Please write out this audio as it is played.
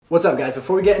What's up, guys?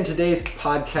 Before we get into today's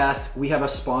podcast, we have a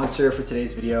sponsor for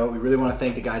today's video. We really want to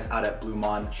thank the guys out at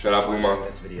Blvrd. Shout out Blvrd.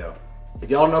 This video. If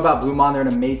y'all don't know about Blvrd, they're an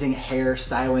amazing hair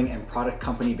styling and product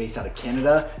company based out of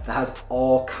Canada that has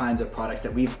all kinds of products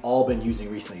that we've all been using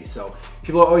recently. So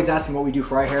people are always asking what we do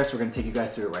for our hair, so we're going to take you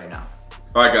guys through it right now.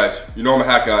 All right, guys, you know I'm a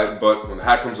hat guy, but when the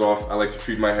hat comes off, I like to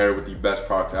treat my hair with the best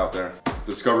products out there.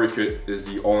 The Discovery Kit is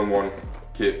the all-in-one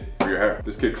kit for your hair.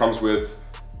 This kit comes with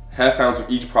half ounce of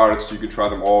each product so you can try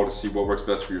them all to see what works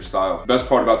best for your style. The best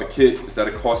part about the kit is that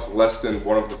it costs less than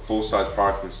one of the full-size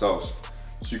products themselves,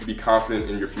 so you can be confident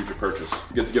in your future purchase.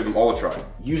 You get to give them all a try.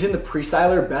 Using the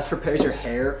pre-styler best prepares your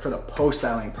hair for the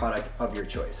post-styling product of your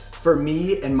choice. For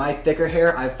me and my thicker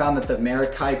hair, I've found that the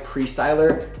Marikai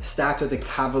pre-styler stacked with the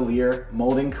Cavalier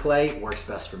molding clay works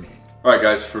best for me. All right,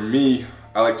 guys, for me,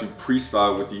 I like to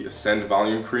pre-style with the Ascend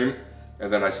Volume Cream,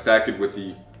 and then I stack it with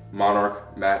the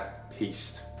Monarch Matte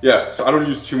Paste. Yeah, so I don't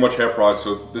use too much hair product,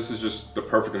 so this is just the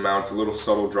perfect amount. It's a little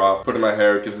subtle drop. Put in my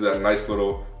hair, it gives it that nice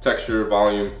little texture,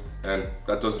 volume, and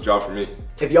that does the job for me.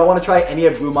 If y'all want to try any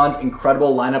of Blvrd's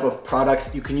incredible lineup of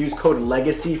products, you can use code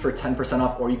LEGACY for 10%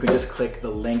 off, or you can just click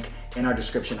the link in our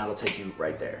description. That'll take you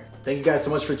right there. Thank you guys so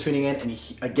much for tuning in, and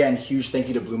again, huge thank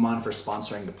you to Blvrd for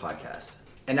sponsoring the podcast.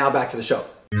 And now back to the show.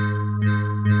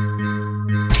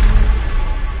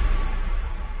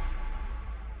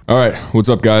 All right, what's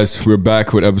up, guys? We're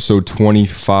back with episode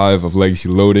 25 of Legacy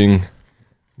Loading.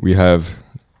 We have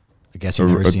I guess you've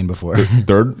never seen before.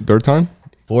 Third time?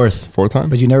 Fourth time?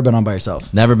 But you've never been on by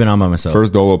yourself. Never been on by myself.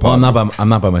 First Dolo pod. Well, I'm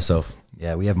not by myself.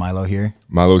 Yeah, we have Milo here.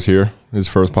 Milo's here. His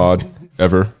first pod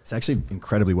ever. He's actually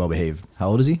incredibly well behaved. How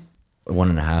old is he?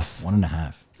 1.5.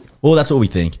 1.5. Well, that's what we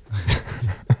think.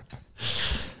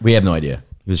 We have no idea.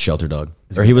 He was a shelter dog.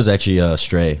 Or he was actually a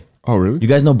stray. Oh, really? You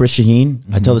guys know Britt Shaheen?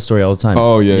 Mm-hmm. I tell the story all the time.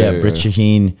 Oh, yeah. Britt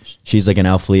Shaheen, she's like an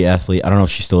athlete. I don't know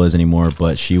if she still is anymore,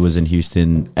 but she was in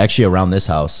Houston, actually around this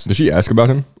house. Did she ask about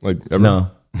him? Like, ever? No.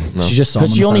 She just saw him.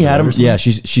 Because she only had him. Yeah,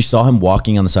 she saw him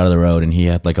walking on the side of the road, and he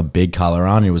had like a big collar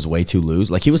on, and it was way too loose.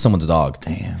 Like he was someone's dog.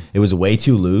 Damn. It was way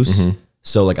too loose. Mm-hmm.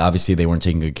 So like obviously they weren't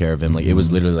taking good care of him. Like it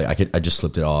was literally like I just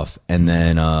slipped it off, and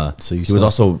then so you he was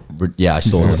also I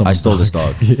stole this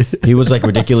dog. He was like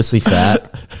ridiculously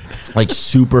fat, like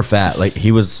super fat. Like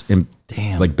he was in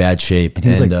like bad shape, and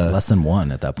he was like less than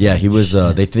 1 at that point. Yeah, he was.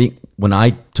 They think when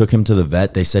I took him to the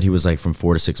vet, they said he was like from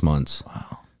 4 to 6 months.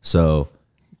 Wow. So.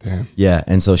 Damn. Yeah,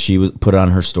 and so she was put it on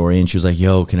her story, and she was like,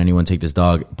 "Yo, can anyone take this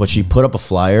dog?" But she put up a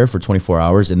flyer for 24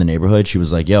 hours in the neighborhood. She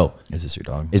was like, "Yo, is this your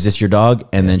dog? Is this your dog?"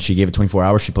 And then she gave it 24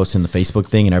 hours. She posted in the Facebook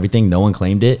thing and everything. No one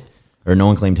claimed it, or no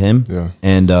one claimed him. Yeah.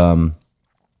 And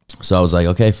so I was like,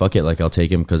 "Okay, fuck it. Like I'll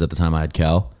take him," because at the time I had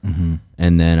Cal. Mm-hmm.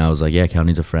 And then I was like, "Yeah, Cal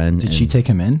needs a friend." Did she take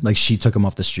him in? Like she took him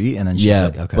off the street, and then she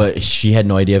said, "Okay." But she had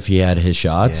no idea if he had his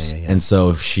shots, Yeah. and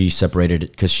so she separated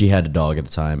it because she had a dog at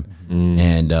the time,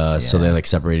 and so they like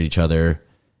separated each other.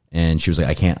 And she was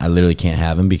like, I literally can't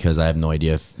have him because I have no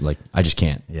idea if, like, I just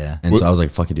can't. Yeah. And so I was like,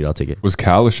 fuck it, dude, I'll take it. Was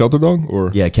Cal a shelter dog? Or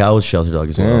Yeah, Cal was a shelter dog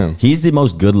as well. Damn. He's the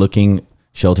most good looking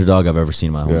shelter dog I've ever seen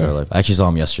in my whole entire life. I actually saw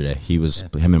him yesterday. Him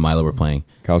and Milo were playing.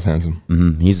 Cal's handsome.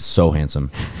 Mm-hmm. He's so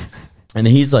handsome. And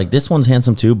he's like, this one's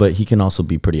handsome too, but he can also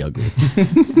be pretty ugly.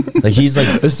 Like he's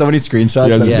like, there's so many screenshots.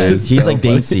 Yeah, he's so like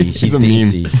dainty. He's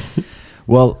dainty.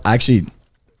 Well, actually,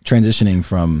 transitioning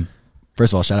from,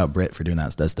 first of all, shout out Britt for doing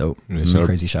that. That's dope.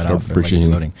 Crazy shout out for Legacy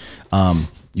Loading.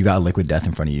 You got Liquid Death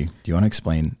in front of you. Do you want to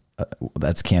explain?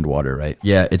 That's canned water, right?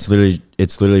 Yeah, it's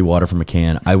literally water from a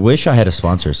can. I wish I had a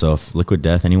sponsor. So if Liquid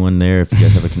Death, anyone there, if you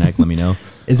guys have a connect, let me know.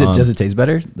 Does it taste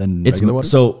better than regular water?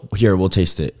 So here, we'll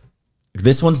taste it.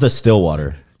 This one's the still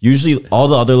water. Usually, all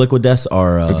the other Liquid Deaths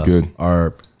are. It's good.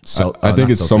 I think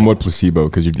it's somewhat placebo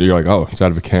because you're like, oh, it's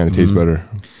out of a can. It tastes better.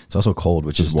 It's also cold,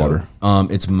 which is water.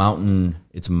 It's mountain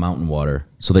water.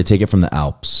 So they take it from the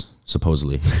Alps,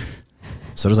 supposedly.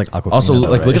 So does like Aquafina. Also,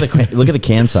 like right? look at the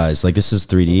can size. Like this is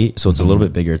 3D, so it's a little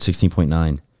bit bigger. It's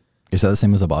 16.9. Is that the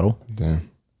same as a bottle? Damn.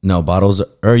 No, bottles are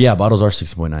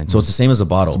 16.9. So it's the same as a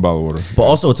bottle. It's a bottle of water. But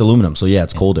also it's aluminum, so yeah,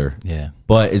 it's colder. Yeah.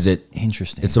 But is it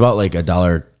interesting? It's about like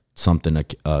 $1 something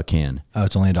a can. Oh,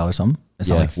 it's only $1 something? It's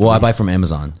not like I buy from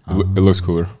Amazon. It looks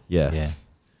cooler. Yeah. Yeah.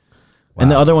 Wow.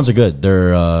 And the other ones are good.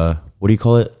 They're what do you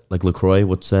call it? Like LaCroix?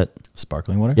 What's that?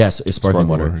 Sparkling water? Yes, it's sparkling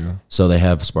water. Yeah. So they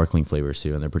have sparkling flavors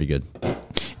too, and they're pretty good.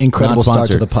 Incredible start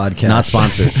to the podcast. Not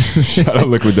sponsored. Shout out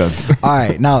Liquid Death. All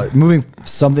right, now moving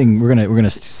something. We're gonna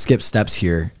skip steps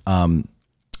here.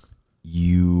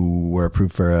 You were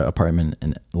approved for an apartment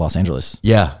in Los Angeles.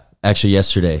 Yeah, actually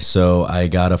yesterday. So I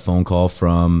got a phone call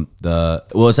from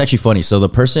it's actually funny. So the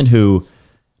person who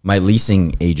my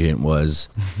leasing agent was,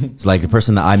 it's like the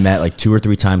person that I met like 2 or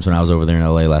 3 times when I was over there in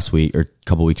LA last week or a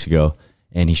couple weeks ago.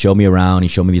 and he showed me around. He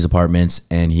showed me these apartments,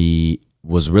 and he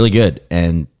was really good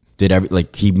and did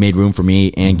he made room for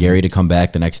me and Gary to come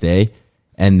back the next day.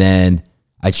 And then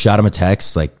I shot him a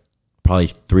text like probably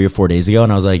 3 or 4 days ago,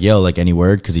 and I was like, yo, like any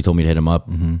word? Because he told me to hit him up.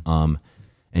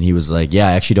 And he was like, yeah,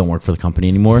 I actually don't work for the company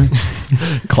anymore.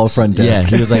 Call front desk.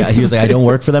 Yeah, he was like, I don't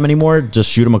work for them anymore. Just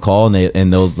shoot them a call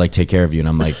and they'll like take care of you. And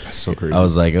I'm like, That's so crazy. I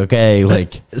was like, okay,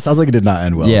 like It sounds like it did not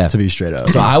end well. Yeah. To be straight up.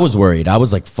 so I was worried. I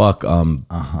was like, fuck,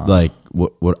 like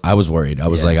what I was worried. I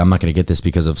was like, I'm not gonna get this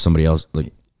because of somebody else,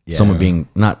 like someone being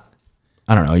not.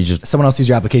 I don't know. You just someone else sees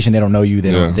your application. They don't know you.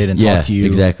 They didn't talk to you.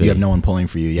 Exactly. You have no one pulling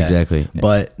for you yet. Exactly.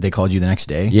 But they called you the next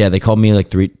day. Yeah, they called me like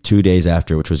 2 days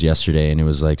after, which was yesterday, and it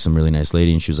was like some really nice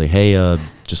lady, and she was like, hey,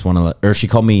 just want to, or she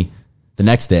called me the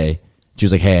next day. She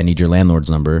was like, hey, I need your landlord's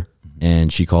number,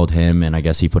 and she called him, and I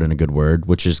guess he put in a good word,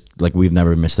 which is like we've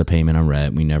never missed a payment on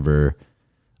rent. We never,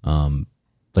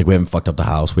 like we haven't fucked up the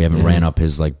house. We haven't ran up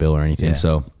his like bill or anything. Yeah.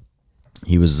 So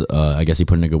he was, I guess he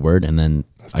put in a good word, and then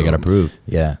I got approved.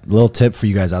 Yeah. Little tip for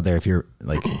you guys out there. If you're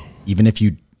like, even if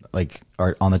you like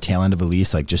are on the tail end of a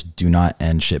lease, like just do not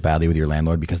end shit badly with your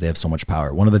landlord because they have so much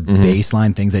power. One of the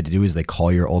baseline things they do is they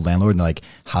call your old landlord and they're like,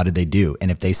 how did they do?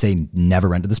 And if they say never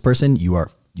rent to this person, you're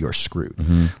screwed.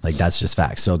 Like that's just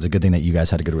facts. So it's a good thing that you guys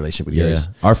had a good relationship with yours.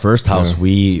 Our first house,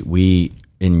 we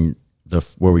in the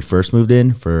where we first moved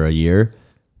in for a year,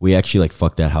 we actually like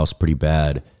fucked that house pretty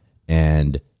bad,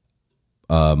 and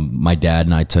my dad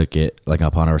and I took it like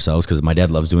upon ourselves because my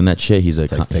dad loves doing that shit. He's like,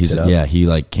 he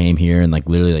like came here and like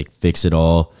literally like fixed it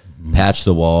all, patched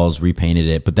the walls, repainted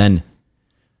it. But then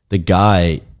the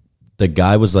guy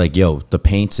was like, yo, the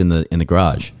paint's in the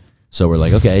garage. So we're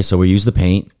like, okay, so we use the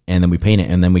paint and then we paint it,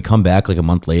 and then we come back like a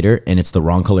month later and it's the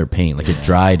wrong color paint. Like it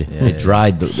dried,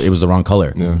 it was the wrong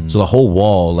color. So the whole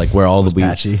wall, like where all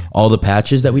the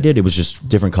patches that we did, it was just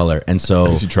different color. And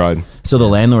so you tried. So the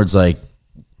landlord's like,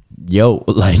 yo,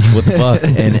 like what the fuck?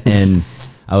 And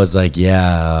I was like,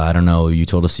 yeah, I don't know. You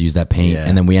told us to use that paint.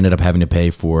 And then we ended up having to pay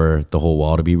for the whole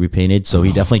wall to be repainted. So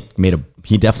he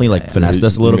definitely like finessed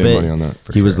us a little bit. Money on that,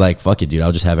 he was like, fuck it, dude.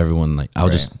 I'll just have everyone like, I'll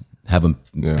just have him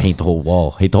paint the whole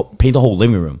wall, paint the whole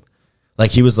living room. Like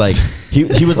he was like,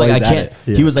 he was like, I can't,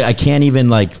 he was like, I can't even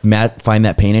like find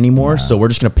that paint anymore. So we're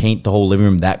just going to paint the whole living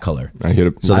room that color. I hit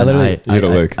it. So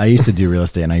I used to do real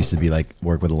estate and I used to be like,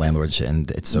 work with a landlord shit,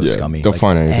 and it's so scummy. They'll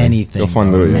find anything. They'll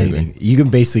find literally anything. You can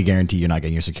basically guarantee you're not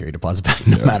getting your security deposit back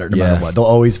no matter what. They'll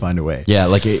always find a way. Yeah.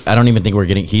 Like I don't even think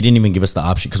he didn't even give us the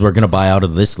option because we're going to buy out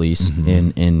of this lease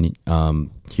in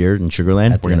here in Sugar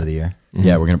Land. At the end of the year.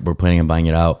 Yeah. We're planning on buying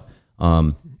it out.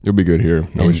 You'll be good here.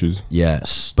 No issues.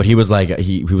 Yes. But he was like,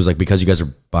 he was like, because you guys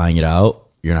are buying it out,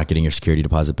 you're not getting your security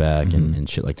deposit back and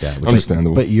shit like that. Which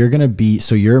Understandable. But you're going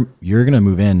to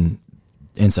move in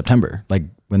September. Like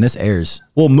when this airs.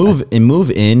 Well, move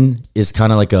in is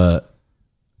kind of like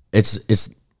it's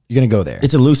you're going to go there.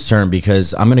 It's a loose term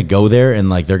because I'm going to go there and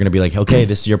like, they're going to be like, okay,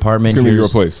 this is your apartment. It's going to be your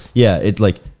place. Yeah. It's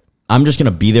like, I'm just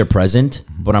going to be there present,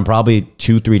 but I'm probably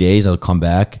 2-3 days. I'll come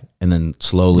back and then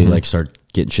slowly like start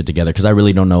getting shit together because I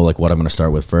really don't know like what I'm going to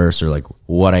start with first or like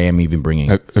what I am even bringing.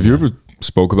 Have you ever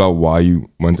spoke about why you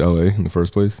went to LA in the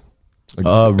first place? Like,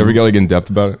 ever get like in depth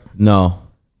about it? No,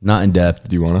 not in depth.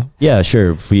 Do you want to? Yeah,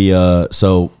 sure.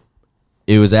 So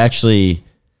it was actually,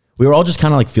 we were all just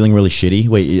kind of like feeling really shitty.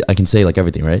 Wait, I can say like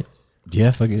everything, right?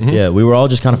 Yeah, fuck it. Yeah, we were all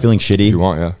just kind of feeling shitty. If you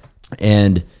want, yeah.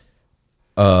 And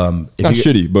not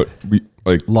shitty, but we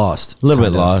like lost. A little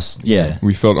bit lost. Yeah.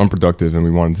 We felt unproductive and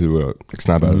we wanted to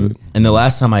snap out of it. And the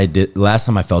last time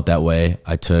I felt that way,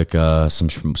 I took some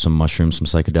mushrooms, some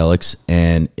psychedelics,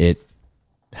 and it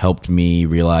helped me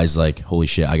realize like, holy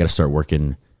shit, I got to start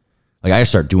working. Like I got to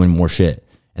start doing more shit.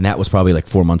 And that was probably like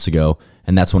 4 months ago.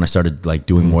 And that's when I started like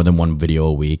doing more than one video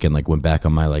a week and like went back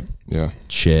on my like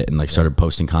shit and like started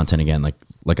posting content again,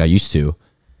 like I used to.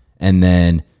 And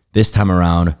then this time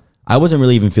around, I wasn't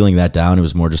really even feeling that down. It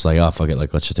was more just like, oh, fuck it.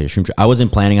 Like, let's just take a shroom trip. I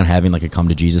wasn't planning on having like a come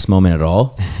to Jesus moment at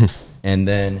all. And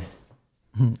then,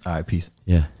 all right, peace.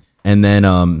 Yeah. And then,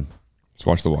 just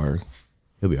watch The Wire.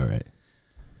 He'll be all right.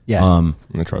 Yeah. I'm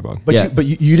gonna tripod. But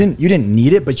you didn't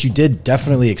need it, but you did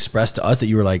definitely express to us that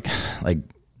you were like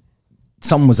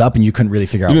something was up and you couldn't really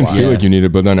figure out why. You didn't feel like you needed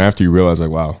it, but then after you realize like,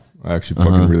 wow, I actually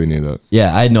fucking really need that.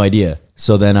 Yeah, I had no idea.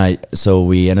 So then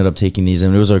we ended up taking these,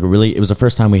 and it was the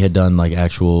first time we had done like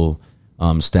actual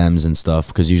stems and stuff,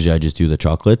 because usually I just do the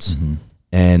chocolates.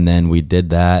 And then we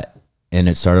did that, and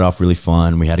it started off really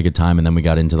fun. We had a good time, and then we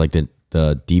got into like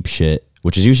the deep shit,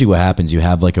 which is usually what happens. You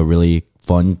have like a really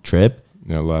fun trip,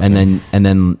 and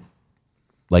then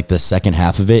like the second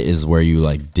half of it is where you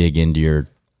like dig into your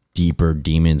deeper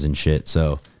demons and shit.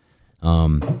 So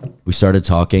we started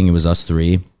talking. It was us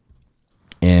three.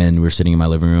 and we were sitting in my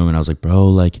living room, and I was like, bro,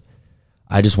 like,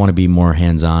 I just want to be more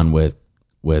hands-on with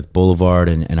Blvrd,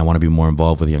 and I want to be more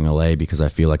involved with Young LA because I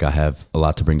feel like I have a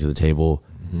lot to bring to the table,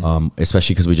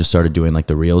 especially because we just started doing like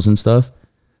the reels and stuff.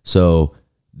 So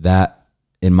that,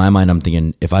 in my mind, I'm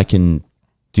thinking if I can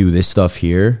do this stuff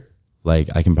here, like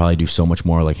I can probably do so much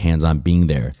more like hands-on being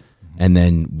there. And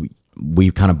then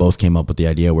we kind of both came up with the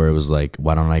idea where it was like,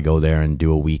 why don't I go there and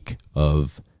do a week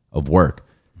of work,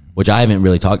 which I haven't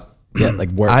really talked. Yeah, like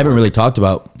work. I haven't really talked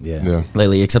about Yeah.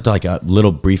 lately, except like a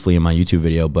little briefly in my YouTube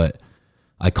video. But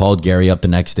I called Gary up the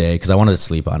next day because I wanted to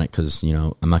sleep on it because, you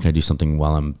know, I'm not going to do something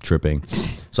while I'm tripping.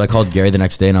 So I called Gary the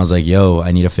next day and I was like, yo,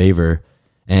 I need a favor.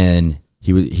 And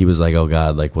he was like, oh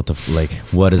God, like what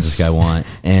what does this guy want?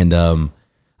 And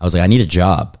I was like, I need a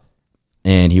job.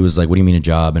 And he was like, what do you mean a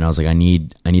job? And I was like, I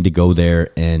need to go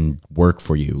there and work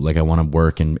for you. Like I want to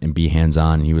work and be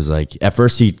hands-on. And he was like, at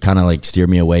first he kind of like steered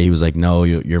me away. He was like, no,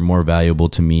 you're more valuable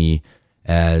to me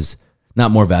as, not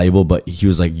more valuable, but he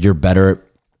was like, you're better at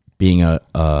being a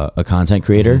content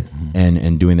creator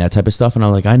and doing that type of stuff. And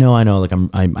I'm like, I know, like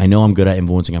I know I'm good at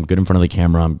influencing. I'm good in front of the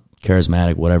camera. I'm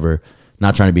charismatic, whatever.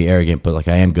 Not trying to be arrogant, but like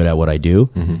I am good at what I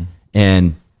do.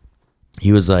 And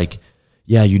he was like,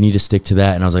 yeah, you need to stick to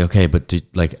that. And I was like, okay, but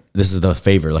like, this is the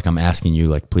favor. Like I'm asking you,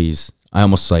 like, please. I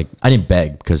almost like, I didn't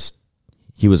beg because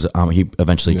he was, he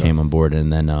eventually came on board.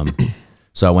 And then,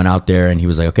 so I went out there and he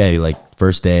was like, okay, like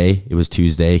first day, it was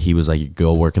Tuesday. He was like,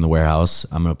 go work in the warehouse.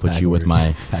 I'm going to put you with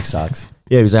my pack socks.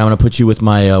 Yeah. He was like, I'm going to put you with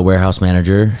my warehouse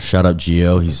manager. Shout out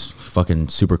Gio. He's fucking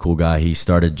super cool guy. He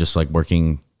started just like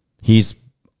working. He's,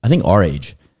 I think our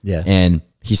age. Yeah. And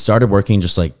he started working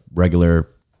just like regular,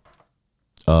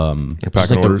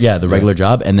 packing orders? the regular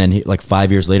job. And then he, like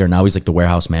 5 years later, now he's like the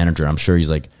warehouse manager. I'm sure he's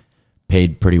like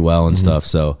paid pretty well and stuff.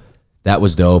 So that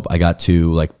was dope. I got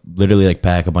to like literally like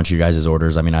pack a bunch of your guys'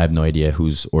 orders. I mean, I have no idea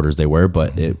whose orders they were,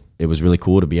 but it was really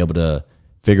cool to be able to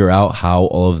figure out how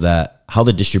all of that, how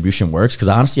the distribution works. Cause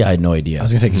honestly, I had no idea. I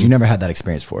was gonna say, cause you never had that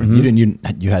experience before. You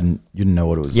didn't know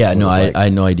what it was. Yeah, no, like. I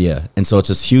had no idea. And so it's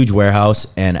this huge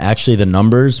warehouse, and actually the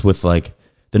numbers with like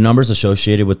the numbers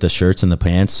associated with the shirts and the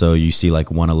pants. So you see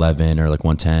like 111 or like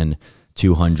 110,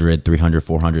 200, 300,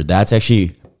 400. That's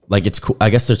actually like, it's cool. I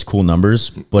guess there's cool numbers,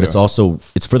 but it's also,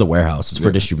 it's for the warehouse. It's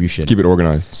for distribution. Keep it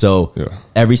organized. So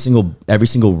every single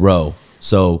row.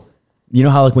 So you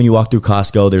know how like when you walk through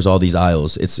Costco, there's all these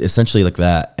aisles. It's essentially like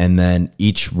that. And then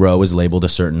each row is labeled a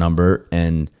certain number,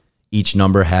 and each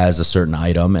number has a certain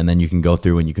item. And then you can go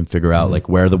through and you can figure out like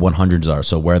where the 100s are.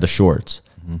 So where are the shorts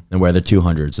and where the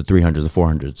 200s, the 300s, the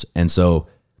 400s. And so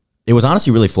it was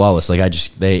honestly really flawless. Like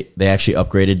they actually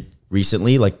upgraded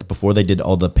recently, like before they did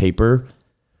all the paper,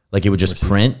 like it would just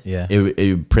print. Yeah. It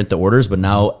would print the orders, but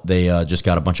now they just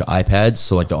got a bunch of iPads.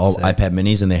 So like the all iPad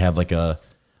minis, and they have like a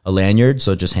lanyard,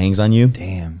 so it just hangs on you.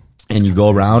 Damn. And you go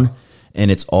around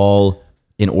and it's all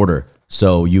in order.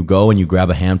 So you go and you grab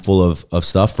a handful of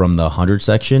stuff from the 100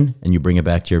 section and you bring it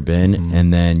back to your bin,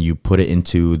 and then you put it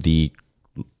into the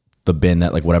bin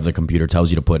that like whatever the computer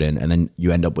tells you to put in, and then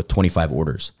you end up with 25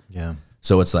 orders. Yeah.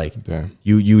 So it's like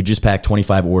you just pack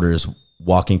 25 orders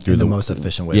walking through the most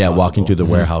efficient way. Yeah, possible. walking through the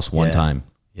warehouse one time.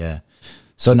 Yeah.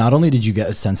 So not only did you get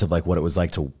a sense of like what it was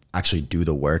like to actually do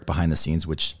the work behind the scenes,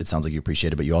 which it sounds like you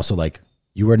appreciated, but you also like,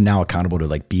 you were now accountable to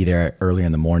like be there earlier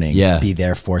in the morning, be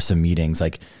there for some meetings,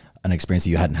 like an experience that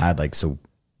you hadn't had. Like, so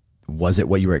was it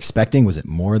what you were expecting? Was it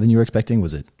more than you were expecting?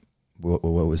 Was it, what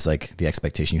was like the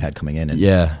expectation you had coming in? And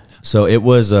yeah. So it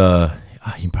was,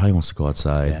 he probably wants to go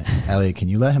outside. Yeah. Elliot, can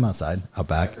you let him outside, out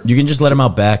back? You can just let him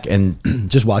out back and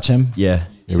just watch him. Yeah.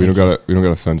 Yeah, we don't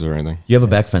got a fence or anything. You have a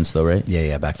back fence though, right?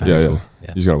 Yeah, back fence. Yeah.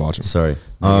 You just gotta watch him. Sorry.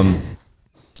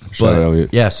 Shout out Elliot.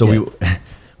 Yeah, so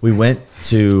we went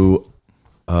to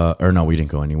or no, we didn't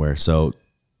go anywhere. So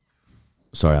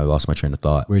sorry, I lost my train of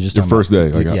thought. We were just your first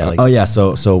day.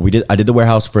 I did the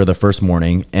warehouse for the first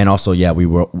morning, and also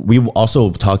we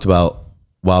also talked about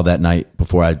while that night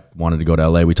before I wanted to go to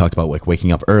LA, we talked about like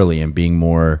waking up early and being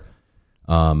more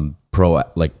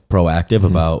proactive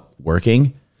about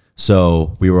working.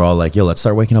 So we were all like, yo, let's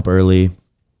start waking up early.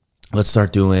 Let's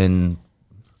start doing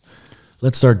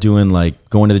like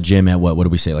going to the gym at what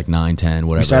did we say? Like 9, 10,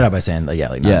 whatever. We started out by saying like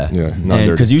 9. Yeah.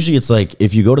 And cause usually it's like,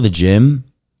 if you go to the gym,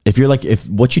 if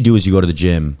what you do is you go to the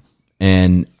gym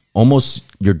and almost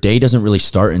your day doesn't really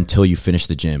start until you finish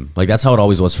the gym. Like that's how it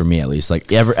always was for me, at least.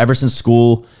 Like ever since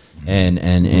school and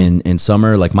in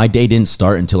summer, like my day didn't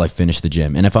start until I finished the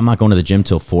gym. And if I'm not going to the gym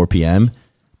till 4 p.m.,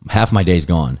 half my day's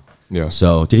gone. Yeah.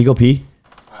 So did he go pee?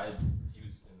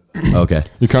 Okay.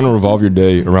 You kind of revolve your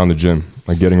day around the gym.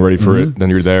 like getting ready for it. Then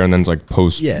you're there, and then it's like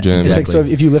post gym. It's like, so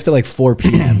if you lift at like 4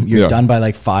 p.m., you're Yeah. done by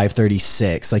like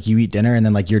 5:36. Like you eat dinner, and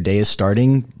then like your day is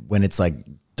starting when it's like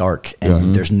dark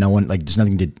and there's no one, like there's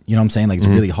nothing to, you know what I'm saying? Like it's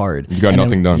really hard. You got and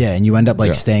nothing then, done. Yeah, and you end up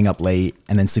like staying up late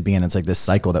and then sleeping in. It's like this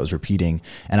cycle that was repeating.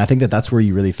 And I think that that's where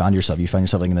you really found yourself. You found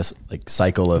yourself like in this like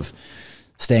cycle of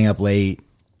staying up late,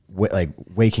 like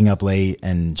waking up late,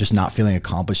 and just not feeling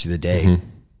accomplished through the day.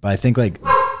 But I think like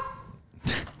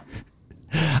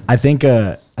I think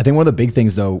one of the big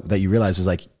things though that you realized was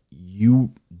like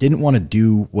you didn't want to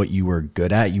do what you were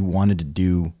good at. You wanted to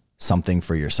do something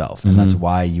for yourself. And that's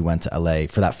why you went to LA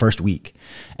for that first week.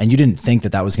 And you didn't think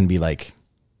that that was going to be like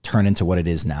turn into what it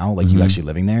is now, like you actually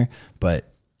living there.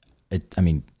 But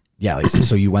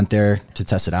so you went there to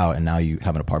test it out, and now you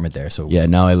have an apartment there. So Yeah,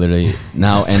 now I literally and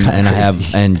I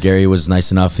have, and Gary was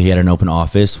nice enough. He had an open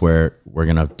office where we're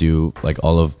gonna do like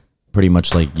all of pretty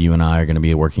much like you and I are gonna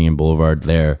be working in Blvrd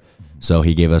there. So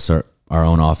he gave us our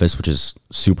own office, which is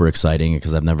super exciting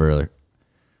because I've never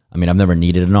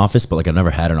needed an office, but like I've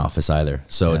never had an office either.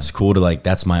 So it's cool to like,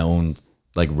 that's my own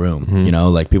like room, you know,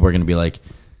 like people are gonna be like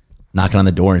knocking on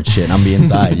the door and shit, and I'm be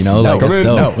inside, you know, like it's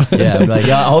dope. Yeah, I'm like,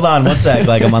 yeah, hold on one sec,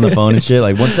 like I'm on the phone and shit,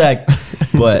 like one sec.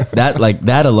 But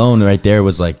that alone right there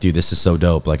was like, dude, this is so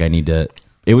dope. Like I need to.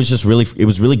 It was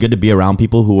really good to be around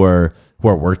people who are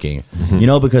working, you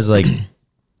know, because like,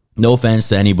 no offense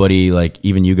to anybody, like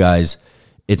even you guys,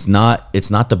 it's not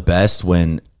the best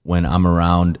when I'm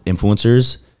around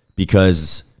influencers,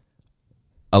 because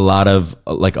a lot of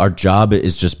like our job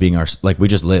is just being we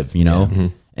just live, you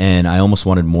know. And I almost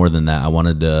wanted more than that. I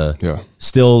wanted to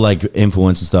still like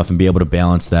influence and stuff and be able to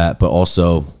balance that, but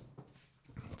also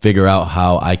figure out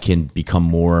how I can become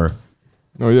more.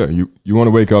 Oh yeah, you want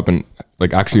to wake up and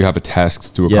like actually have a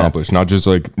task to accomplish, not just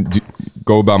like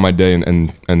go about my day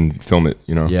and film it,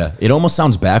 you know. Yeah, it almost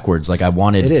sounds backwards. Like I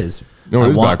wanted it is. No, I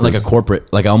it is want backwards. like a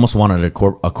corporate. Like I almost wanted a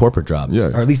corporate job. Yeah,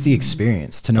 Or at least the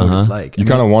experience to know what it's like. you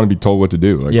kind of want to be told what to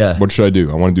do. Like, what should I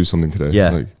do? I want to do something today. Yeah.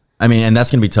 Like, I mean, and that's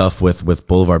going to be tough with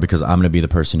Blvrd, because I'm going to be the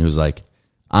person who's like,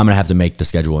 I'm going to have to make the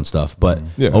schedule and stuff. But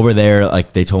over there,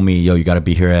 like they told me, yo, you got to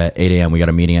be here at 8 a.m. We got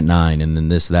a meeting at 9, and then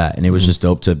this, that. And it was just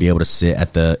dope to be able to sit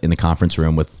in the conference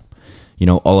room with, you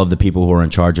know, all of the people who are in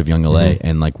charge of Young LA,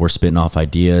 and like we're spitting off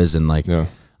ideas, and like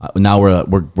now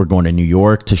we're going to New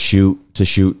York to shoot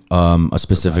a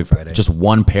specific, just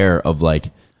one pair of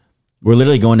like, we're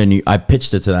literally going to I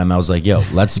pitched it to them. I was like, yo,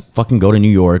 let's fucking go to New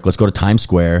York. Let's go to Times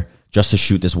Square just to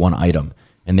shoot this one item.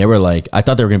 And they were like, I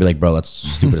thought they were gonna be like, bro, that's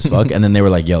stupid as fuck. And then they were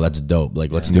like, yo, that's dope.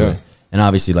 Like, let's do it. And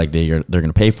obviously like they're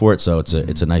gonna pay for it. So it's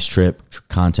a nice trip,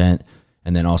 content.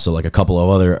 And then also like a couple of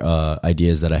other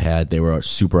ideas that I had, they were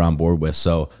super on board with.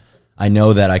 So I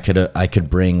know that I could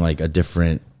bring like a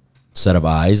different set of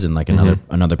eyes and like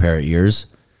another pair of ears.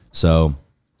 So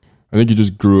I think you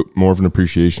just grew more of an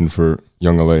appreciation for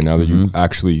Young LA now that you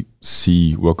actually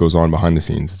see what goes on behind the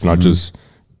scenes. It's not just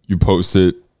you post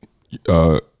it,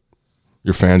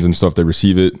 your fans and stuff, they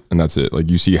receive it, and that's it. Like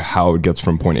you see how it gets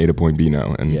from point A to point B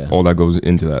now, and all that goes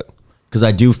into that. Because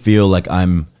I do feel like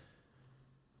I'm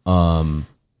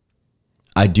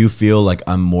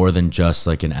more than just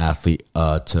like an athlete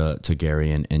to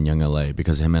Gary and Young LA,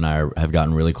 because him and I have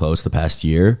gotten really close the past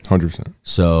year. 100%.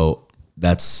 So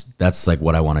that's like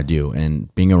what I want to do,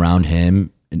 and being around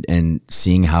him and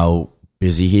seeing how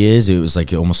busy he is, it was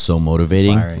like almost so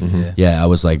motivating. I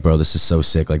was like, bro, this is so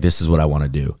sick. Like this is what I want to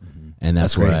do. And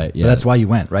that's where But that's why you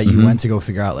went, right? You went to go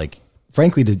figure out, like,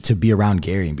 frankly, to be around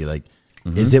Gary and be like,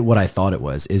 is it what I thought it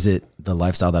was? Is it the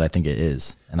lifestyle that I think it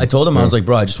is? And I told him, I was like,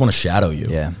 bro, I just want to shadow you.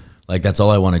 Yeah. Like that's all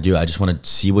I want to do. I just want to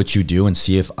see what you do and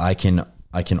see if I can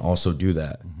also do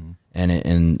that. And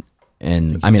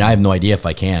I mean, I have no idea if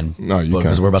I can. No, you can't.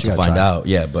 Because we're about You to gotta find try. out.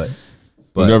 Yeah, but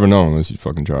You never know unless you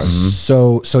fucking try.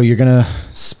 So you're gonna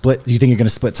split. Do you think you're gonna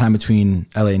split time between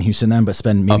LA and Houston then, but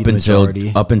spend maybe the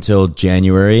majority up until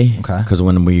January? Okay. Because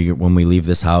when we leave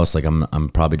this house, like I'm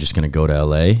probably just gonna go to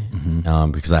LA,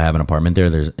 because I have an apartment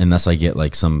there. Unless I get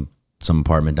like some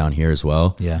apartment down here as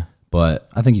well. Yeah. But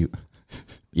I think you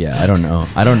I don't know.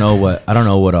 I don't know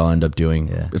what I'll end up doing.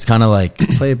 Yeah. It's kind of like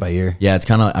play it by ear. Yeah, it's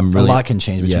kind of A lot can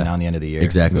change between now and the end of the year.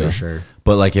 Exactly. For sure.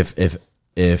 But like if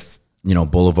you know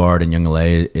Blvrd and Young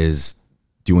LA is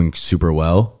doing super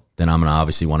well, then I'm gonna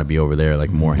obviously want to be over there, like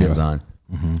more hands on.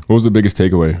 What was the biggest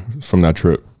takeaway from that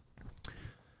trip?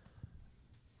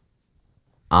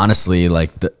 Honestly,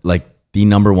 like the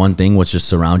number one thing was just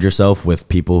surround yourself with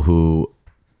people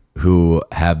who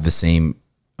have the same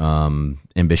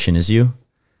ambition as you.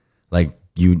 Like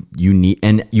you need,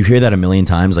 and you hear that a million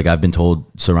times. Like I've been told,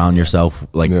 surround yourself,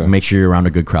 like make sure you're around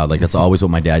a good crowd. Like that's always what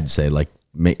my dad would say. Like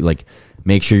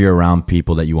make sure you're around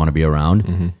people that you want to be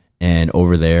around. And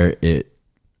over there,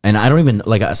 and I don't even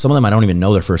like some of them. I don't even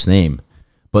know their first name,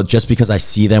 but just because I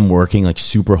see them working like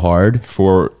super hard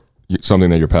for something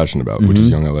that you're passionate about, which is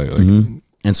Young LA. Like,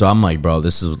 and so I'm like, bro,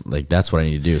 this is like that's what I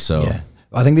need to do. So. Yeah.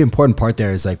 I think the important part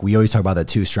there is like we always talk about that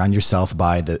too. Surround yourself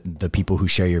by the people who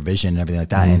share your vision and everything like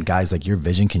that. And guys, like your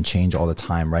vision can change all the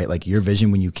time, right? Like your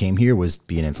vision when you came here was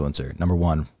be an influencer, number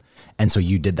one. And so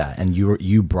you did that, and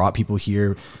you brought people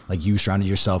here. Like you surrounded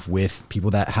yourself with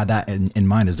people that had that in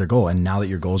mind as their goal. And now that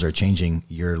your goals are changing,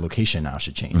 your location now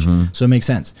should change. So it makes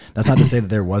sense. That's not to say that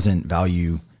there wasn't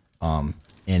value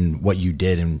in what you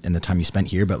did and the time you spent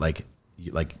here, but like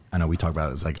I know we talk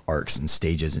about it as like arcs and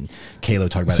stages, and Kalo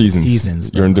talked about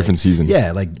seasons. You're in different seasons.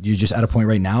 Yeah, like you're just at a point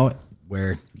right now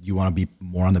where you want to be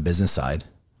more on the business side.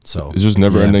 So it's just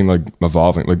never ending, like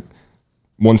evolving. Like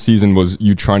one season was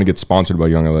you trying to get sponsored by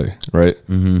Young LA, right?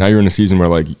 Now you're in a season where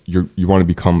like you want to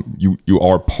become you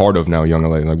are part of now Young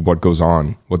LA. Like what goes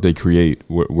on, what they create,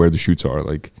 where the shoots are.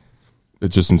 Like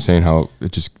it's just insane how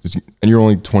and you're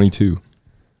only 22.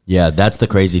 Yeah, that's the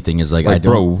crazy thing is like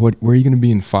bro, where are you going to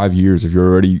be in 5 years if you're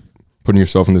already putting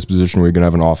yourself in this position where you're going to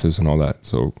have an office and all that?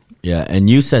 So yeah, and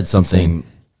you said something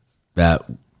that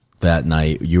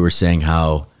night. You were saying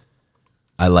how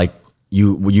I like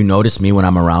you notice me when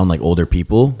I'm around like older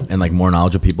people and like more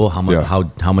knowledgeable people,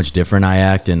 how much different I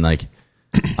act, and like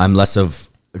I'm less of,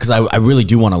 because I really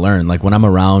do want to learn. Like when I'm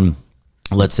around,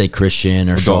 let's say Christian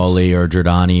or Shawley or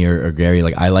Jordani or Gary,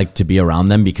 like I like to be around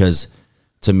them because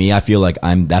to me, I feel like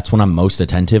that's when I'm most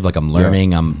attentive. Like I'm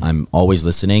learning, I'm always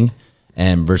listening.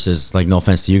 And versus like, no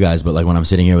offense to you guys, but like when I'm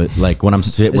sitting here with like when we're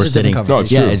sitting,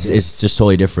 it's just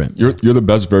totally different. You're the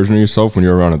best version of yourself when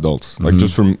you're around adults, like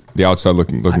just from the outside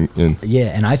looking in. Yeah,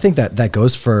 and I think that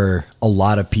goes for a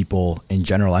lot of people in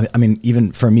general. I mean,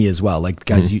 even for me as well. Like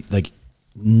guys, you like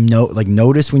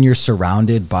notice when you're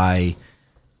surrounded by.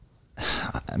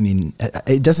 I mean,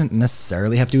 it doesn't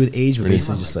necessarily have to do with age, but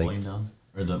basically just like.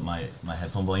 Or my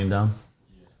headphone volume down?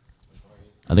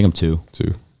 I think I'm 2.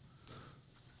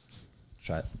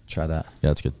 Try that. Yeah,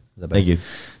 that's good. Thank you.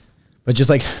 But just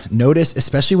like notice,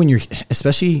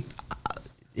 especially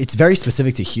it's very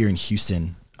specific to here in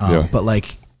Houston. But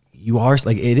like you are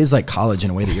like, it is like college in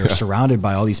a way that you're surrounded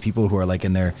by all these people who are like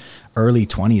in their early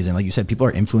 20s. And like you said, people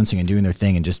are influencing and doing their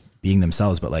thing and just being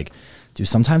themselves. But like, dude,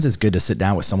 sometimes it's good to sit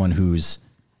down with someone who's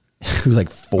like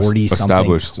 40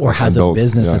 something or has a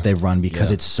business that they've run,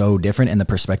 because it's so different and the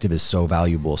perspective is so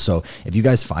valuable. So if you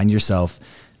guys find yourself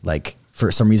like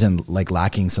for some reason like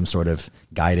lacking some sort of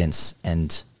guidance,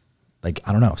 and like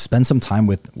I don't know, spend some time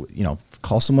with, you know,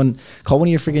 call one of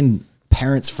your freaking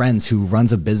parents' friends who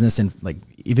runs a business, and like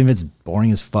even if it's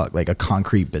boring as fuck, like a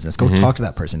concrete business, go talk to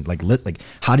that person. Like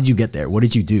how did you get there? What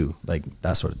did you do? Like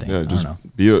that sort of thing. Yeah,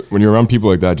 just when you're around people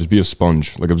like that, just be a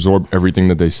sponge. Like absorb everything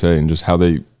that they say and just how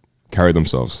they carry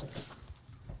themselves.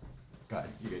 Got it.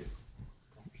 You good?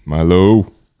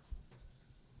 Milo.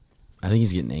 I think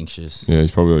he's getting anxious. Yeah, he's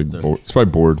probably like bored. He's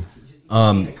probably bored.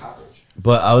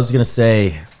 But I was gonna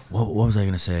say, what was I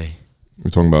gonna say?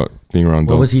 We're talking about being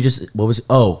around adults.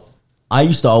 I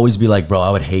used to always be like, bro, I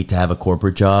would hate to have a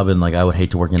corporate job, and like I would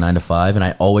hate to work a 9 to 5, and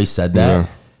I always said that.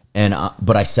 And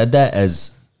but I said that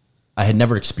as I had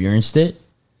never experienced it.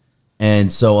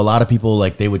 And so a lot of people,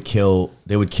 like, they would kill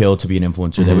to be an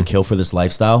influencer. They would kill for this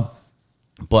lifestyle.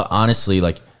 But honestly,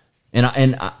 like, and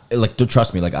I like,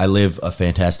 trust me, like, I live a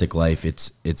fantastic life.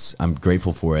 I'm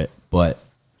grateful for it. But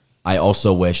I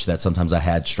also wish that sometimes I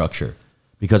had structure,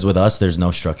 because with us, there's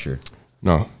no structure.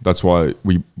 No, that's why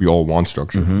we all want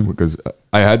structure, because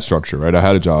I had structure, right? I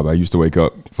had a job. I used to wake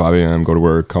up 5 a.m., go to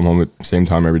work, come home at the same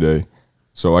time every day.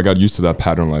 So I got used to that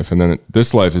pattern life. And then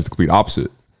this life is the complete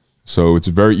opposite. So it's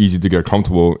very easy to get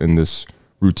comfortable in this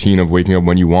routine of waking up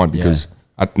when you want, because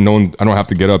I don't have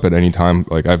to get up at any time.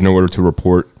 Like I have nowhere to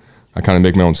report. I kind of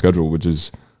make my own schedule, which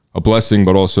is a blessing,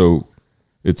 but also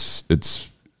it's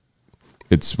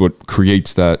what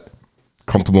creates that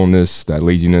comfortableness, that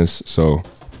laziness. So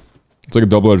it's like a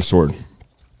double-edged sword.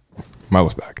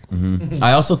 Milo's back.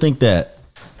 I also think that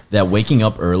waking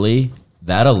up early,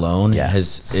 that alone is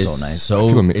so nice.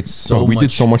 So we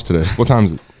did so much today. What time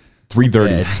is it? 3:30.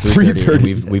 Yeah, it's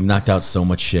 3:30. We've knocked out so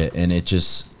much shit, and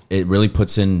it really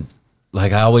puts in,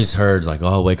 like, I always heard like,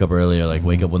 oh, wake up early, or like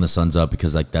wake up when the sun's up,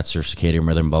 because like that's your circadian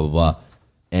rhythm, blah blah blah.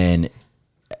 And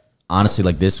honestly,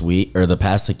 like this week or the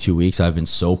past like 2 weeks, I've been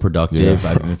so productive.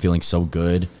 I've been feeling so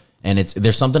good, and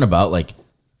there's something about like,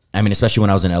 I mean, especially when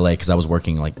I was in LA, because I was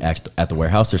working like at the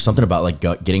warehouse. There's something about like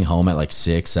getting home at like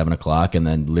 6, 7 o'clock, and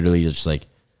then literally just like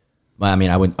I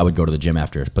mean, I would go to the gym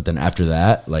after, but then after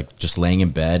that, like just laying in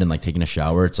bed and like taking a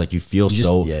shower, it's like you feel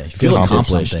you feel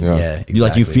accomplished. Yeah,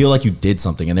 exactly. You feel like you did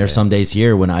something. And there's some days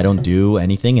here when I don't do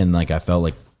anything, and like I felt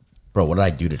like, bro, what did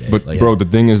I do today? But like, bro, the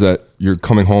thing is that you're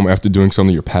coming home after doing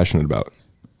something you're passionate about,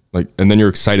 like, and then you're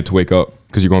excited to wake up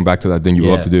because you're going back to that thing you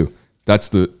love to do. That's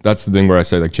the thing where I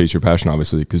say like chase your passion,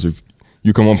 obviously, because if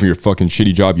you come home from your fucking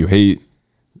shitty job you hate,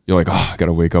 you're like, oh, I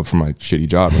gotta wake up from my shitty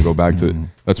job and go back to it.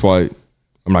 That's why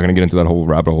I'm not gonna get into that whole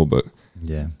rabbit hole, but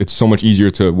it's so much easier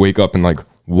to wake up and like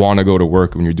want to go to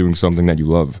work when you're doing something that you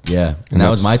love. Yeah, and that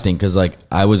was my thing, because like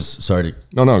I was sorry to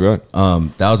no go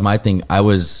ahead. That was my thing. I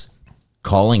was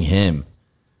calling him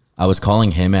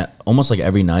at almost like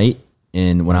every night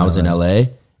when I was in LA,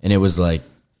 and it was like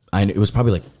it was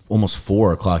probably like almost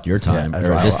 4 o'clock your time.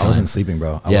 Bro, I wasn't sleeping,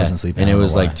 bro. I wasn't sleeping, and it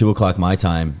was like 2 o'clock my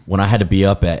time when I had to be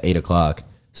up at 8 o'clock,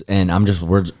 and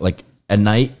we're like. At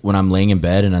night when I'm laying in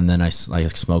bed and then I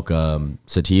smoke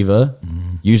sativa.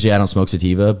 Usually I don't smoke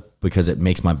sativa because it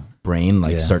makes my brain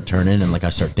like start turning, and like I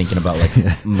start thinking about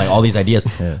like all these ideas.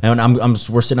 And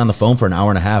we're sitting on the phone for an hour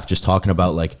and a half just talking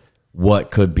about like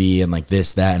what could be and like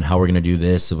this, that, and how we're gonna do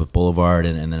this with Blvrd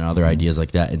and then other ideas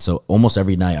like that. And so almost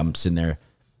every night I'm sitting there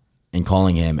and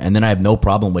calling him, and then I have no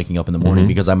problem waking up in the morning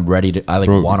because I'm ready to. I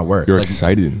want to work. You're like,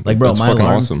 excited. Like, bro, that's my fucking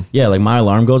alarm. Awesome. Yeah, like my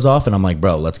alarm goes off, and I'm like,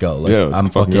 bro, let's go. Like, I'm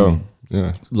fucking go.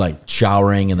 Yeah, like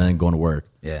showering and then going to work.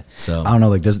 Yeah. So I don't know.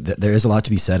 Like there is a lot to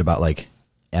be said about like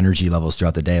energy levels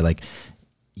throughout the day. Like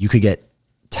you could get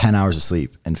 10 hours of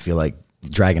sleep and feel like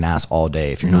dragging ass all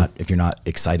day if you're not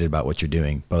excited about what you're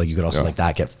doing. But like you could also like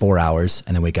that get 4 hours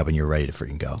and then wake up and you're ready to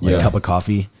freaking go. Like a cup of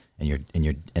coffee and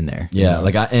you're in there. Yeah.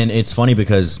 Like and it's funny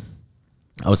because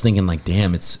I was thinking like,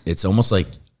 damn, it's almost like,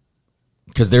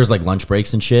 because there's like lunch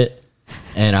breaks and shit.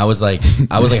 And I was like,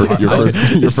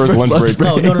 your first lunch break.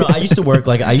 No. I used to work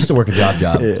a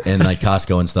job in like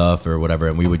Costco and stuff or whatever.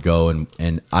 And we would go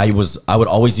and I would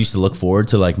always used to look forward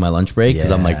to like my lunch break.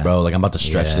 Cause I'm like, bro, like I'm about to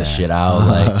stretch this shit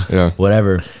out. Like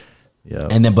whatever. Yeah.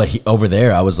 And then, but over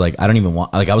there, I was like, I don't even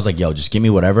want, like, I was like, yo, just give me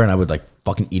whatever. And I would like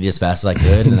fucking eat it as fast as I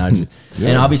could. And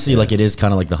and obviously like it is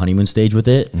kind of like the honeymoon stage with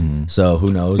it. So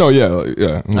who knows? No,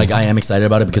 yeah. Like I am excited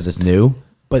about it because it's new.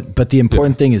 But the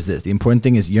important thing is this. The important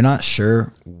thing is you're not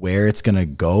sure where it's going to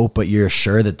go, but you're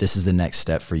sure that this is the next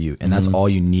step for you. And that's all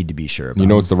you need to be sure about. You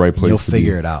know it's the right place. You'll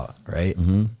figure it out, right?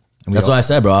 That's what I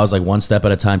said, bro. I was like 1 step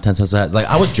at a time, 10 steps ahead. Like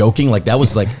I was joking. Like that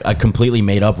was like I completely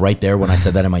made up right there when I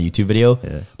said that in my YouTube video.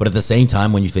 But at the same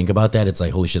time, when you think about that, it's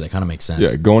like, holy shit, that kind of makes sense.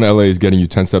 Yeah, going to LA is getting you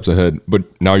 10 steps ahead, but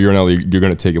now you're in LA, you're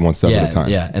going to take it 1 step at a time.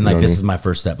 Yeah, and like this is my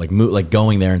first step. Like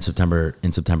going there in September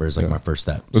is like my first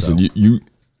step. Listen, you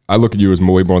I look at you as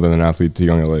way more than an athlete to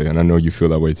Young LA, and I know you feel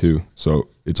that way too. So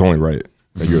it's only right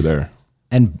that you're there.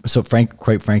 And so,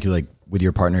 quite frankly, like with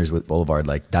your partners with Blvrd,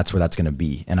 like that's where that's going to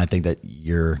be. And I think that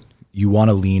you want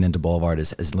to lean into Blvrd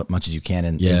as much as you can.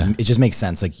 And it just makes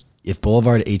sense. Like if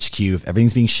Blvrd HQ, if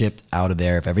everything's being shipped out of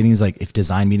there, if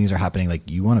design meetings are happening,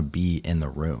 like you want to be in the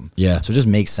room. Yeah. So it just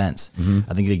makes sense.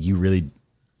 I think that you really,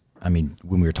 I mean,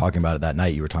 when we were talking about it that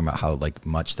night, you were talking about how like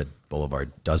much that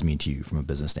Blvrd does mean to you from a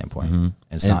business standpoint. And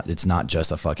it's not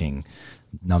just a fucking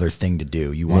another thing to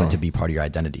do. You want it to be part of your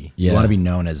identity. You want to be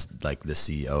known as like the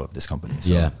CEO of this company.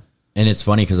 So. Yeah. And it's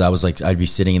funny because I was like, I'd be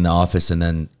sitting in the office and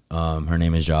then her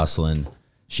name is Jocelyn.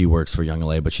 She works for Young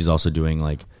LA, but she's also doing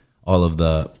like a lot of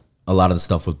the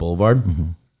stuff with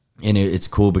Blvrd. And it's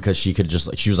cool because she could just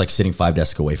like, she was like sitting 5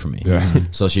 desks away from me.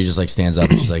 So she just like stands up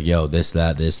and she's like, yo, this,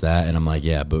 that. And I'm like,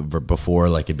 yeah, but before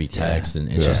like it'd be text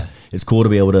and it's just, it's cool to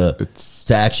be able to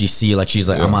actually see, like, she's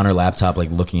like, I'm on her laptop, like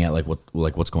looking at like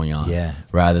what's going on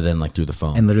rather than like through the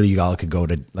phone. And literally you all could go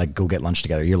get lunch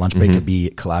together. Your lunch break could be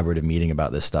a collaborative meeting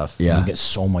about this stuff. Yeah. You get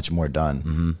so much more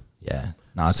done. Yeah.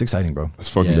 No, it's exciting, bro. It's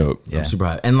fucking dope. Yeah. I'm super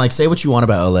hyped. And like, say what you want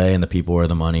about LA and the people or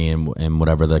the money and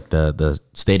whatever, like the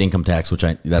state income tax, which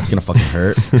that's gonna fucking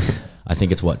hurt. I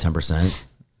think it's what, 10%.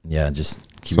 Yeah, just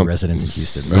keep residents in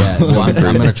Houston. Yeah, well,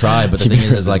 I'm gonna try. But the thing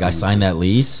is like I signed the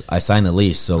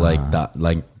lease. So like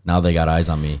now they got eyes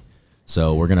on me.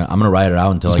 So I'm gonna write it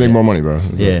out until make more money, bro.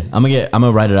 Yeah, I'm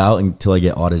gonna write it out until I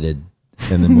get audited.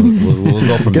 And then we'll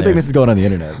go from there. Good thing this is going on the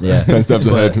internet. Yeah. 10 steps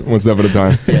ahead, 1 step at a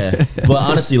time. Yeah. But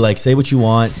honestly, like say what you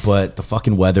want, but the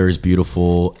fucking weather is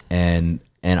beautiful. And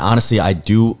honestly,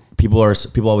 people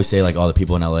always say like, oh, the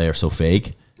people in LA are so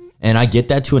fake. And I get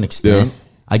that to an extent.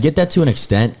 I get that to an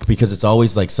extent because it's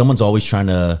always like someone's always trying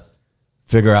to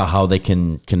figure out how they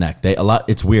can connect.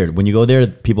 It's weird. When you go there,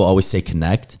 people always say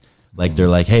connect. Like they're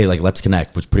like, hey, like let's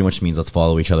connect, which pretty much means let's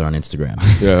follow each other on Instagram.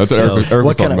 Yeah, that's Eric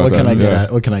what can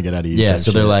I get out of you? Yeah,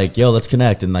 so they're like, yo, let's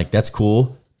connect, and like that's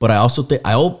cool. But I also think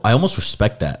I almost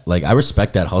respect that. Like I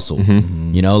respect that hustle.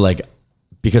 You know, like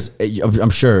because I'm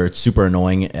sure it's super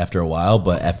annoying after a while,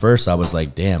 but at first I was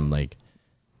like, damn, like,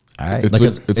 all right.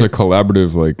 It's a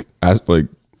collaborative like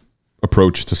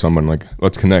approach to someone. Like,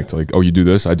 let's connect. Like, oh, you do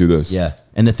this, I do this. Yeah.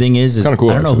 And the thing is kind of cool,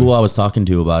 I don't know who I was talking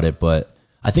to about it, but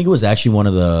I think it was actually one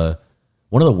of the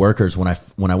workers when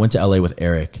I went to LA with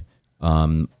Eric,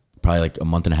 probably like a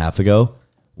month and a half ago.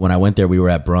 When I went there, we were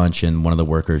at brunch, and one of the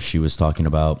workers, she was talking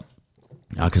about,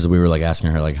 because we were like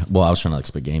asking her, like, well, I was trying to like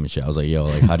spit game and shit. I was like, yo,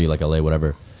 like, how do you like LA,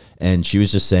 whatever. And she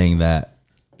was just saying that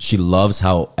she loves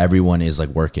how everyone is like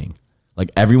working.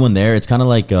 Like everyone there, it's kind of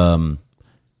like,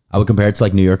 I would compare it to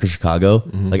like New York or Chicago.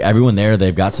 Mm-hmm. Like everyone there,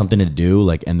 they've got something to do,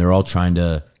 like, and they're all trying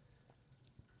to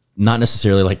not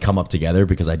necessarily like come up together,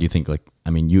 because I do think like, I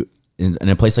mean, you in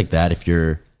a place like that, if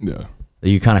you're,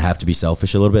 you kind of have to be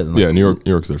selfish a little bit. And like, New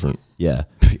York's different. Yeah.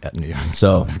 New York.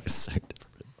 So,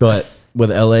 but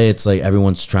with LA, it's like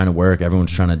everyone's trying to work,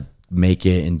 everyone's trying to make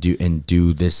it and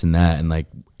do this and that, and like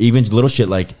even little shit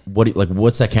like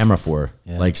what's that camera for?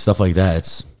 Yeah. Like stuff like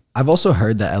that. I've also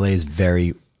heard that LA is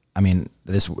very, I mean,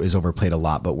 this is overplayed a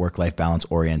lot, but work-life balance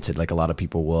oriented. Like a lot of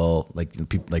people will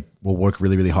will work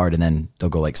really, really hard, and then they'll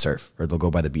go like surf, or they'll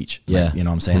go by the beach. Yeah. Like, you know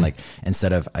what I'm saying? Mm-hmm. Like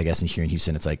instead of, I guess, in here in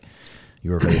Houston, it's like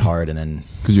you work really hard, and then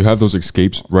because you have those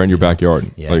escapes right in your backyard.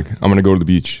 Yeah. Like, I'm gonna go to the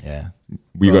beach. Yeah.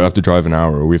 We have to drive an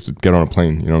hour, or we have to get on a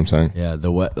plane. You know what I'm saying? Yeah.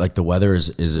 The weather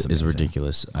is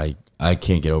ridiculous. I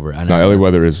can't get over it. No, LA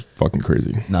weather is fucking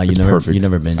crazy. No, you never been. You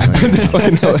never even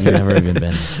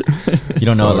been. You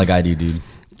don't know it like I do, dude.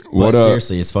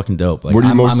 Seriously, it's fucking dope. Like,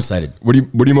 I'm excited. What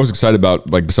are you most excited about?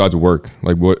 Like, besides work,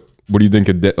 like what do you think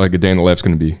a day in the lab's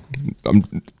gonna be?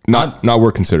 Not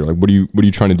work considered. Like, what are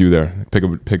you trying to do there?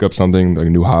 Pick up something like a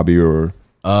new hobby, or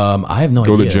I have no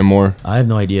idea. Go to the gym more. I have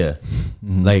no idea.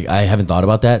 Mm-hmm. Like, I haven't thought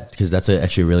about that, because that's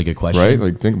actually a really good question. Right?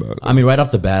 Like, think about it. I mean, right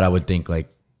off the bat, I would think like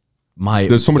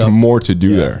there's so much more to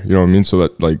do there. You know what I mean? So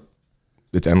that like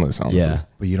it's endless. Honestly. Yeah,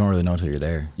 but you don't really know until you're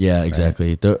there. Yeah,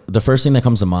 exactly. Right? The first thing that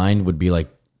comes to mind would be like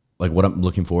what I'm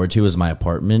looking forward to is my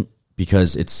apartment,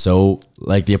 because it's so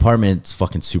like the apartment's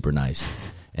fucking super nice,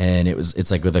 and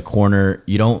it's like with a corner.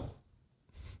 You don't.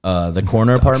 The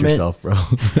corner apartment, yourself, bro.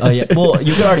 Yeah. Well,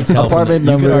 you could already tell. Apartment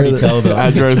number. You could already tell the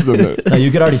address. No, you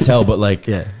could already tell, but like,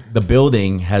 the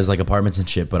building has like apartments and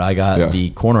shit. But I got the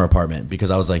corner apartment,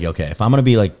 because I was like, okay, if I'm gonna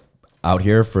be like out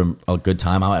here for a good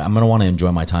time, I'm gonna want to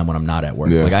enjoy my time when I'm not at work.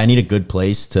 Yeah. Like, I need a good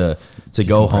place to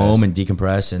go home and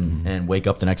decompress and wake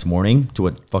up the next morning to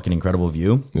a fucking incredible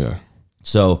view. Yeah.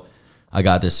 So I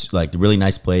got this like really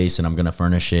nice place, and I'm gonna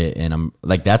furnish it, and I'm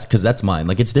like, that's mine.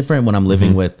 Like, it's different when I'm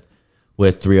living with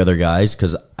 3 other guys,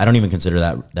 because I don't even consider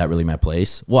that really my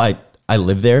place. Well, I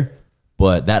live there,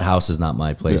 but that house is not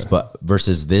my place. Yeah. But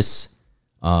versus this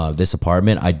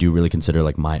apartment, I do really consider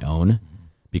like my own,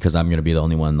 because I'm gonna be the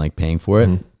only one like paying for it.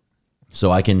 Mm-hmm. So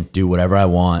I can do whatever I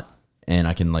want, and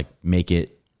I can like make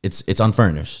it. It's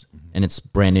unfurnished and it's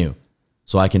brand new,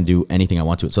 so I can do anything I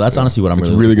want to it. So that's honestly what I'm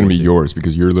really going to be yours,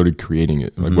 because you're literally creating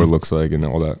it, like what it looks like and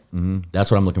all that. Mm-hmm.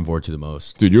 That's what I'm looking forward to the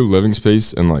most. Dude, your living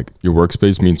space and like your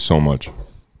workspace means so much.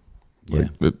 Like,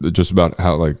 just about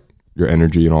how like your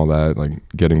energy and all that, like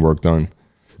getting work done.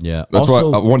 Yeah. That's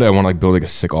also, why one day I want to like build like a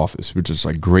sick office with just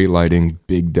like great lighting,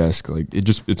 big desk. Like I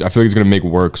feel like it's going to make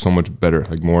work so much better,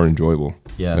 like more enjoyable.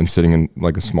 Yeah. Than sitting in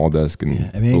like a small desk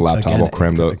and a laptop all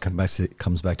crammed up. It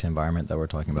comes back to environment that we're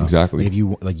talking about. Exactly. If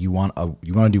you want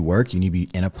to do work, you need to be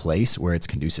in a place where it's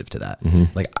conducive to that. Mm-hmm.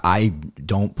 Like, I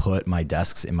don't put my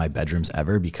desks in my bedrooms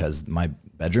ever, because my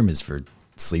bedroom is for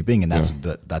sleeping, and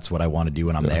that's what I want to do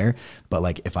when I'm there. But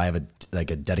like, if I have a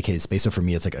dedicated space, so for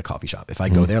me it's like a coffee shop. If I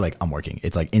go there, like, I'm working,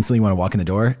 it's like instantly when I walk in the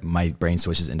door, my brain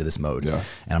switches into this mode, and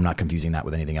I'm not confusing that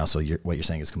with anything else. So what you're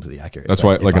saying is completely accurate. That's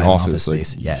why like an office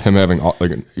space, like him having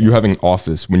like you having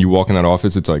office, when you walk in that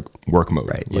office, it's like work mode.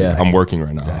 Right. Like, I'm working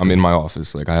right now. Exactly. I'm in my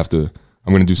office. Like, I'm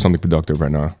going to do something productive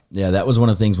right now. Yeah, that was one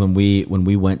of the things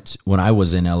when I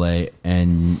was in LA,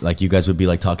 and like you guys would be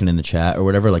like talking in the chat or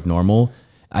whatever, like normal.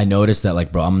 I noticed that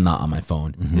like, bro, I'm not on my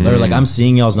phone. Mm-hmm. Or like, I'm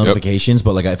seeing y'all's notifications,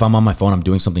 but like if I'm on my phone, I'm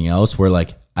doing something else, where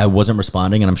like I wasn't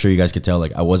responding, and I'm sure you guys could tell,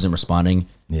 like I wasn't responding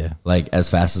like as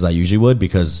fast as I usually would,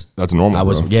 because that's normal. I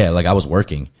was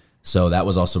working. So that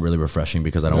was also really refreshing,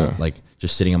 because I don't like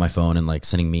just sitting on my phone and like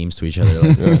sending memes to each other.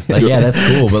 Like, that's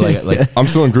cool, but like I'm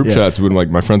still in group chats with like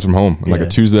my friends from home. And, like a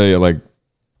Tuesday at like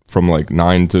from like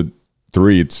 9 to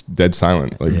 3, it's dead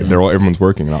silent. Like everyone's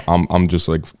working, and I'm just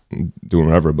like doing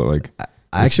whatever. But like,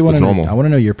 I actually want to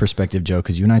know your perspective, Joe,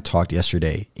 because you and I talked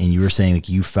yesterday, and you were saying like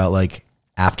you felt like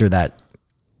after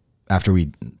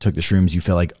we took the shrooms, you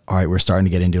felt like, all right, we're starting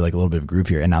to get into like a little bit of groove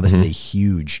here, and now this is a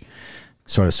huge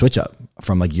sort of switch up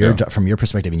from like from your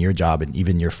perspective and your job, and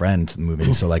even your friend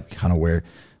moving. So like kind of where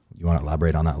You want to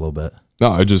elaborate on that a little bit?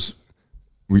 No,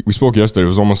 we spoke yesterday. It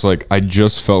was almost like I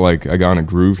just felt like I got in a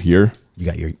groove here. You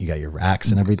got your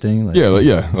racks and everything. Like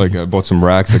I bought some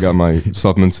racks. I got my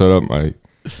supplements set up.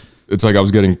 It's like I was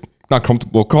getting not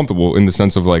comfortable in the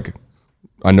sense of like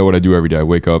I know what I do every day. I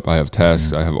wake up, I have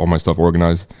tasks, I have all my stuff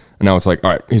organized, and now it's like,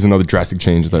 all right, here's another drastic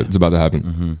change that's about to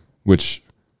happen, which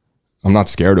I'm not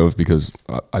scared of because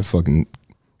I fucking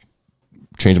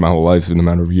changed my whole life in a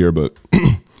matter of a year. But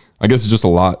I guess it's just a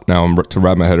lot now to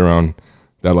wrap my head around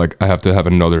that. Like I have to have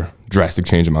another drastic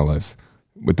change in my life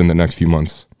within the next few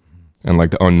months, and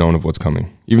like the unknown of what's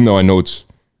coming. Even though I know it's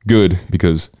good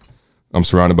because I'm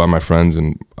surrounded by my friends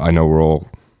and I know we're all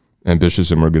ambitious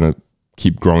and we're gonna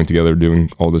keep growing together,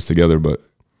 doing all this together. But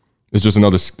it's just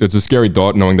it's a scary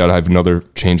thought knowing that I have another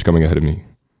change coming ahead of me,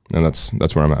 and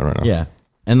that's where I'm at right now. Yeah.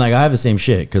 And like I have the same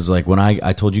shit because like when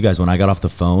I told you guys when I got off the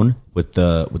phone with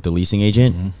the leasing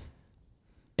agent,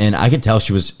 and I could tell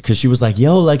she was like,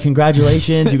 yo, like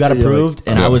congratulations, you got approved.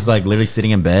 And I was like literally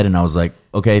sitting in bed and I was like,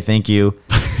 okay, thank you.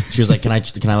 She was like, can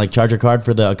I like charge your card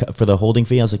for the holding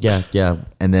fee? I was like, yeah.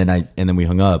 And then we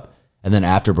hung up. And then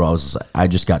after, bro, I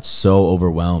just got so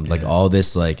overwhelmed. Like all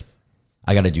this, like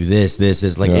I got to do this.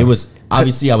 Like it was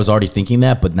obviously I was already thinking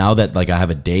that, but now that like I have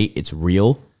a date, it's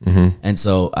real. And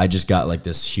so I just got like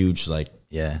this huge like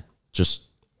just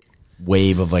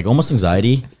wave of like almost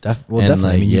anxiety.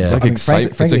 Definitely. It's like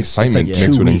it's excitement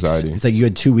mixed with anxiety. It's like you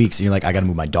had 2 weeks and you're like, I gotta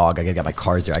move my dog, I gotta get my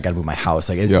cars there, I gotta move my house.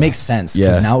 Like it makes sense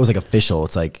because now it was like official.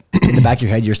 It's like in the back of your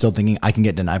head you're still thinking I can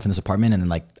get denied from this apartment and then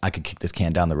like I could kick this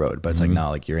can down the road. But it's like no,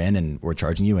 like you're in and we're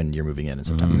charging you and you're moving in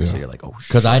September. So you're like, oh shit.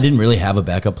 Because I didn't really have a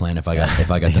backup plan if I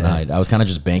got denied. I was kind of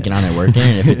just banking on it working,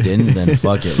 and if it didn't, then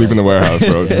fuck it. Sleep in the warehouse,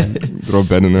 bro. Throw a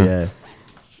bed in there.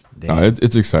 Yeah.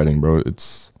 It's exciting, bro.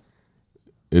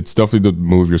 It's definitely the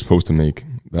move you're supposed to make.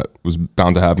 That was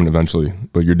bound to happen eventually,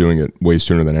 but you're doing it way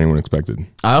sooner than anyone expected.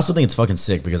 I also think it's fucking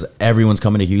sick because everyone's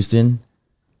coming to Houston,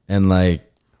 and like,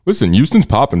 listen, Houston's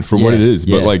popping for what it is,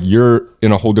 but like you're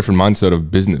in a whole different mindset of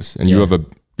business, and you're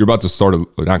about to start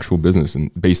an actual business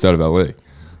and based out of LA.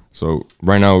 So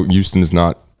right now, Houston it's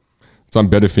not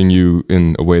benefiting you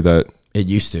in a way that it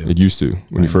used to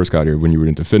when you first got here, when you were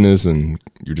into fitness and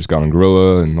you just got on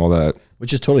Gorilla and all that.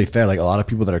 Which is totally fair. Like a lot of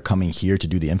people that are coming here to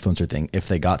do the influencer thing, if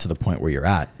they got to the point where you're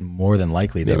at, more than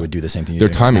likely they would do the same thing. Their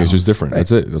timing is just different. Right.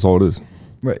 That's it. That's all it is.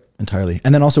 Right. Entirely.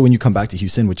 And then also when you come back to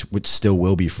Houston, which still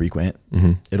will be frequent,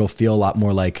 it'll feel a lot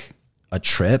more like a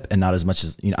trip and not as much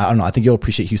as, I don't know. I think you'll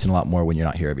appreciate Houston a lot more when you're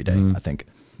not here every day. I think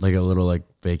like a little like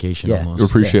vacation almost. You'll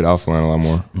appreciate Alphaland a lot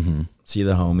more. See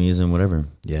the homies and whatever.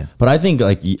 Yeah. But I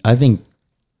think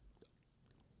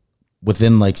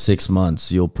within like 6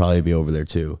 months, you'll probably be over there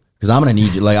too. Because I'm gonna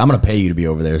need you, like I'm gonna pay you to be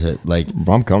over there. Like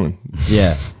I'm coming.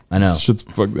 Yeah, I know.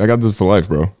 I got this for life,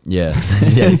 bro. Yeah,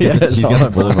 he's got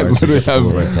the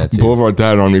Blvrd tattoo. Blvrd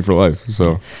tattoo on me for life.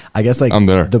 So I guess like I'm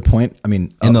there. The point, I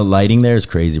mean, and the lighting there is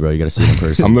crazy, bro. You got to see it in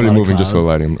person. I'm literally moving just for the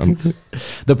lighting.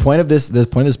 The point of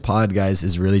this pod, guys,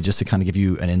 is really just to kind of give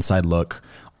you an inside look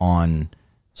on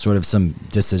sort of some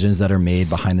decisions that are made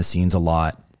behind the scenes. A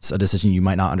lot. It's a decision you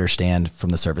might not understand from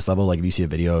the surface level. Like if you see a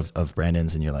video of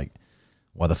Brandon's and you're like,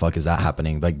 why the fuck is that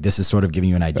happening? Like this is sort of giving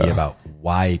you an idea about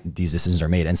why these decisions are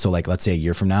made. And so like, let's say a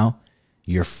year from now,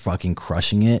 you're fucking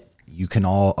crushing it. You can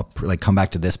all like come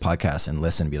back to this podcast and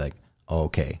listen and be like, oh,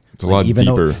 okay. It's a lot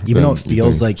deeper. Even though it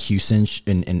feels like Houston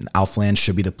and Alphaland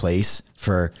should be the place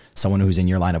for someone who's in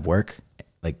your line of work,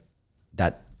 like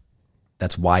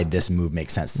that's why this move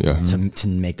makes sense to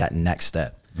make that next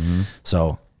step.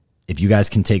 So if you guys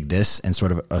can take this and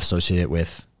sort of associate it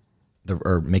with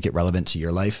or make it relevant to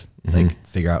your life, like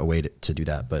figure out a way to do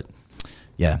that. But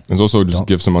yeah, it's also just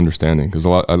give some understanding because a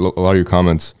lot of your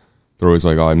comments, they're always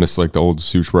like, oh, I miss like the old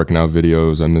Soosh working out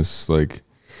videos. I miss like,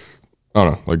 I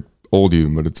don't know, like old you,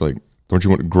 but it's like, don't you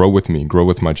want to grow with me, grow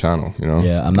with my channel, you know?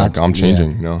 Yeah, I'm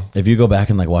changing, you know? If you go back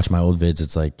and like watch my old vids,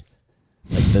 it's like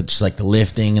just like the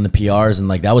lifting and the PRs and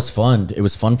like that was fun. It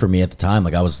was fun for me at the time.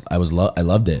 Like I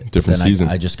loved it. Different season.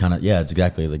 I just kind of it's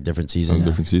exactly like different season.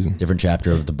 Different season. Different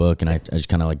chapter of the book, and I just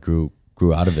kind of like grew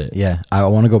out of it. Yeah, I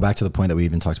want to go back to the point that we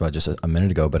even talked about just a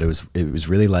minute ago, but it was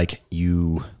really like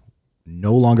you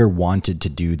no longer wanted to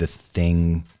do the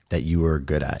thing that you were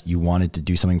good at. You wanted to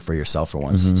do something for yourself for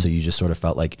once. So you just sort of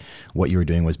felt like what you were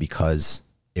doing was because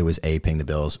it was A, paying the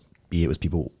bills, B, it was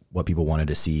what people wanted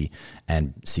to see,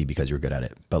 and C, because you were good at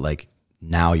it. But like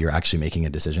now you're actually making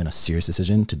a serious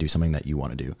decision to do something that you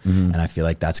want to do. And I feel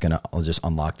like that's going to just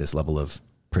unlock this level of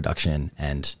production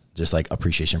and just like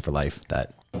appreciation for life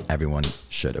that everyone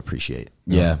should appreciate.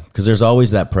 Yeah. Cause there's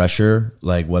always that pressure,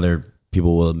 like whether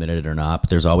people will admit it or not, but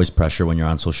there's always pressure when you're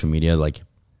on social media. Like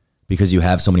because you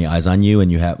have so many eyes on you,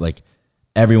 and you have like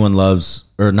everyone loves,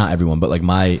 or not everyone, but like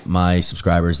my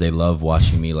subscribers, they love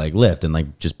watching me like lift and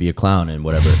like just be a clown and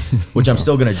whatever, which I'm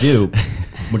still gonna do,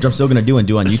 and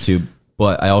do on YouTube.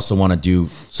 But I also want to do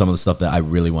some of the stuff that I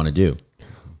really want to do.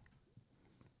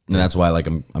 And that's why like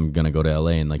I'm gonna go to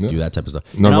LA and like do that type of stuff.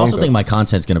 And I also think my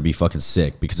content's gonna be fucking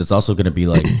sick, because it's also gonna be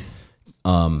like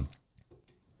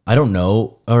I don't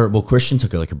know, or well, Christian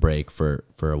took like a break for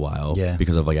a while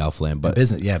because of like Outland, but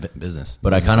business.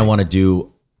 But I kind of want to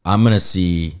do. I'm gonna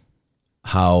see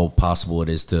how possible it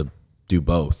is to do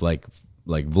both, like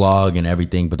vlog and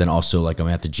everything, but then also like I'm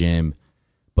at the gym.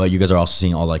 But you guys are also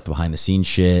seeing all like the behind the scenes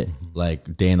shit,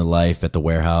 like day in the life at the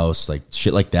warehouse, like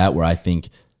shit like that, where I think,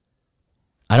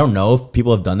 I don't know if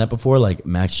people have done that before, like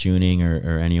Max Tuning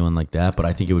or anyone like that, but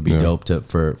I think it would be dope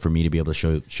for me to be able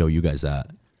to show you guys that.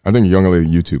 I think Young LA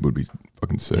YouTube would be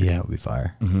fucking sick. Yeah, it would be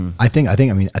fire. I think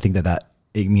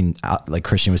like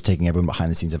Christian was taking everyone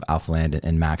behind the scenes of Outland,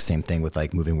 and Max, same thing with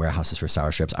like moving warehouses for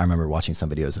Sour Strips. I remember watching some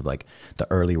videos of like the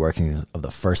early working of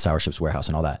the first Sour Strips warehouse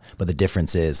and all that. But the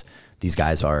difference is these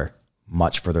guys are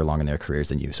much further along in their careers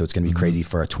than you. So it's going to be crazy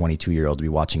for a 22-year-old to be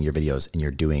watching your videos and you're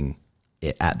doing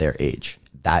it at their age.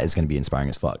 That is going to be inspiring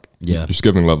as fuck. Yeah. You're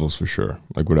skipping levels for sure,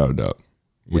 like without a doubt,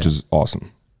 which is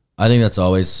awesome. I think that's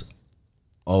always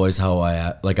how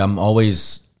I've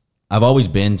always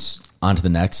been on to the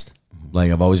next.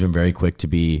 Like I've always been very quick to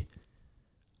be,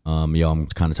 I'm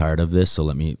kind of tired of this, so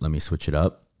let me switch it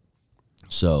up.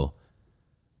 So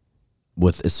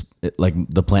with like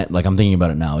the plan, like I'm thinking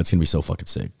about it now, it's gonna be so fucking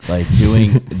sick. Like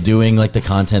doing like the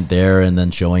content there, and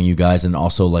then showing you guys, and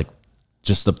also like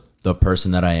just the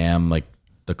person that I am, like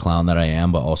the clown that I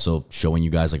am, but also showing you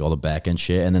guys like all the back end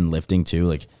shit, and then lifting too.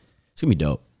 Like it's gonna be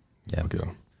dope. Yeah. Okay.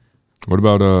 What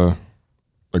about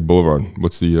like Blvrd?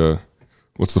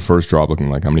 What's the first drop looking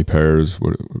like? How many pairs?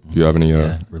 Do you have any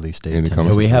release date?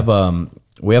 We have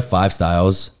 5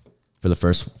 styles for the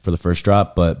first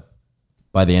drop, but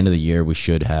by the end of the year we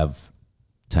should have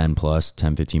 10 plus,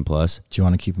 10, 15 plus. Do you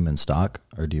want to keep them in stock,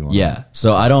 or do you want? Yeah.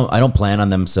 So I don't plan on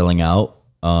them selling out.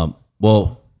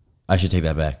 Well, I should take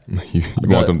that back. you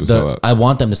want them to sell out? I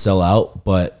want them to sell out,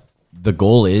 but the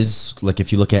goal is, like,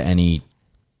 if you look at any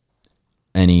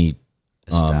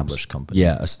established company.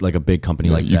 Yeah, like a big company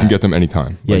like that. You can get them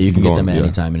anytime. Yeah, you can get them at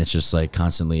any time, and it's just like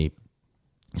constantly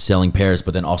selling pairs,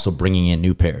 but then also bringing in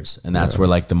new pairs. And that's where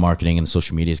like the marketing and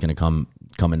social media is going to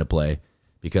come into play,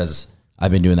 because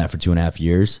I've been doing that for 2.5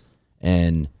 years,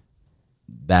 and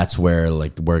that's where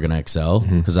like we're going to excel,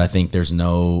 because I think I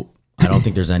don't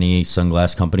think there's any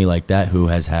sunglass company like that who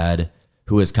is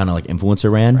kind of like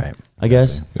influencer ran, right, I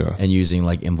guess, and using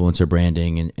like influencer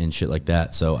branding and shit like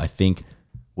that. So I think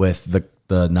with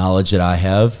the knowledge that I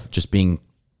have, just being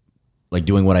like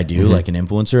doing what I do, like an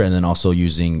influencer, and then also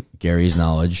using Gary's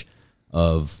knowledge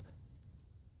of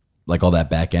like all that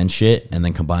back end shit, and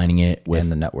then combining it with and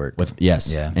the network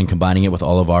and combining it with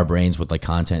all of our brains with like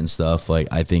content and stuff. Like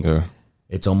I think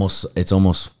it's almost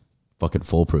fucking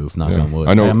foolproof. Knock on wood.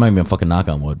 I know. I'm not even fucking knock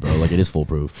on wood, bro. Like it is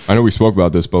foolproof. I know we spoke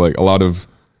about this, but like a lot of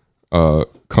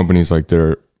companies, like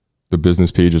the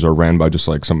business pages are ran by just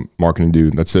like some marketing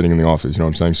dude that's sitting in the office. You know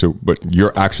what I'm saying? So, but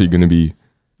you're actually going to be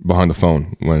behind the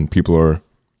phone when people are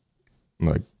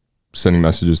like sending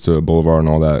messages to Blvrd and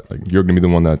all that. Like you're going to be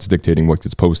the one that's dictating what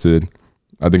gets posted.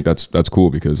 I think that's cool,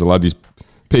 because a lot of these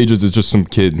pages is just some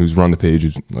kid who's run the page,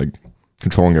 who's like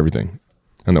controlling everything.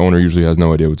 And the owner usually has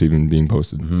no idea what's even being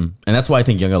posted. And that's why I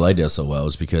think Young LA does so well,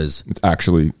 is because it's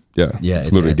actually,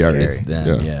 it's literally Gary. It's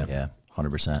them, yeah,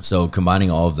 100%. So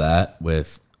combining all of that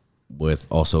with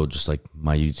also just like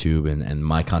my YouTube and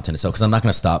my content itself, because I'm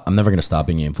never going to stop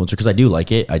being an influencer, because I do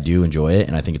like it. I do enjoy it,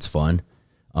 and I think it's fun.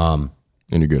 And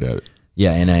you're good at it.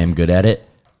 Yeah, and I am good at it.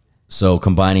 So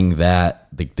combining that,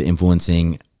 the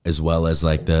influencing, as well as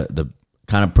like the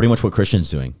kind of pretty much what Christian's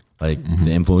doing, like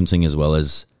the influencing as well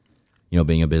as,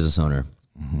 being a business owner.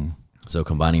 So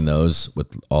combining those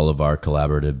with all of our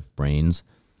collaborative brains,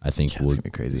 I think it's gonna be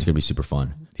crazy. It's gonna be super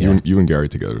fun. You and Gary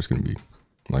together is gonna be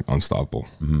like unstoppable.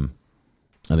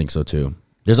 I think so too.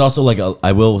 There's also like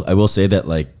I will say that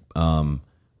like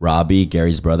Robbie,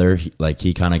 Gary's brother,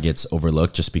 he kind of gets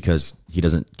overlooked just because he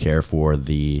doesn't care for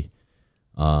the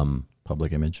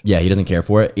public image. Yeah, he doesn't care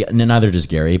for it. And neither does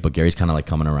Gary, but Gary's kind of like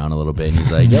coming around a little bit, and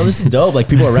he's like, "Yo, this is dope! Like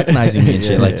people are recognizing me and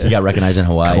shit." Like he got recognized in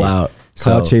Hawaii.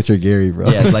 Cloud chaser Gary, bro.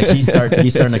 Yeah, like he's starting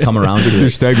to come around to it.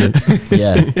 Tag me.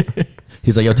 Yeah,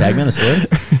 he's like, "Yo, tag me on the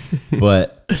story."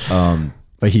 But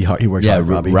he works. Yeah,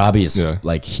 Robbie. Robbie is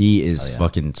like he is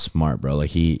fucking smart, bro. Like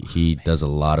he does a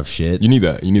lot of shit. You need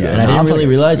that. And I didn't really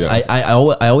realize. I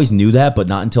always knew that, but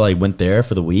not until I went there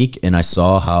for the week and I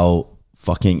saw how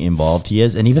fucking involved he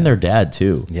is, and even their dad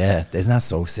too. Yeah, isn't that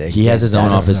so sick? He has his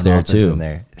own office there too. In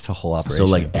there. It's a whole operation.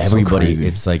 So like everybody, crazy.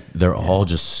 it's like they're all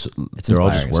just they're all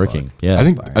just inspiring as working. fuck. Yeah,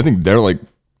 I think they're like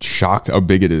shocked how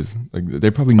big it is. Like they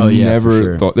probably yeah, for never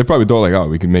sure. thought, they probably thought like, oh,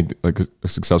 we can make like a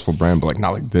successful brand, but like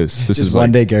not like this. This Just is one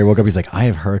like, day Gary woke up, he's like, I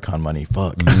have Huracan money.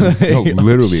 Fuck. no,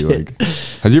 literally. Shit. Like,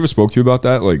 has he ever spoke to you about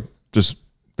that? Like just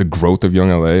the growth of Young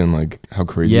LA and like how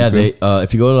crazy. yeah. it's been? They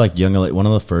if you go to like Young LA, one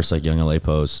of the first like Young LA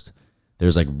posts,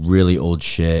 there's like really old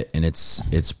shit, and it's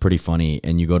pretty funny.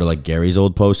 And you go to like Gary's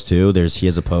old post too. He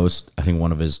has a post. I think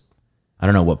one of his. I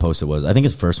don't know what post it was. I think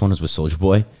his first one was with Soulja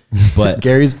Boy, but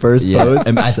Gary's first post.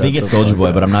 and I think it's Soulja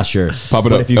Boy, but I'm not sure. Pop it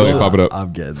But up. if you Elliot, go, pop it up.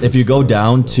 I'm getting if you go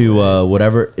down to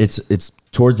whatever, it's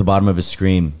towards the bottom of his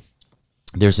screen.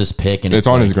 There's this pic, and It's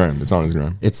on like, his gram. It's on his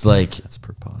gram. It's like That's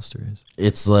preposterous.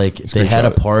 it's like they had a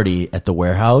Screenshot it. party at the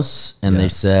warehouse, and they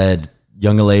said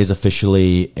Young LA is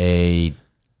officially a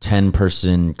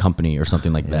 10-person company or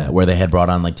something like that, where they had brought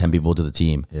on like 10 people to the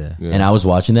team. Yeah. And I was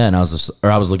watching that, and I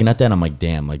was looking at that, and I'm like,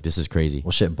 damn, like this is crazy.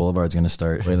 Well, shit, Boulevard's gonna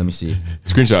start. Wait, let me see.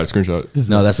 Screenshot.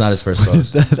 No, that's not his first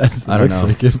post. I don't know.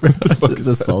 Like it's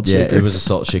a salt Yeah, shaker. it was a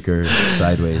salt shaker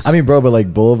sideways. I mean, bro, but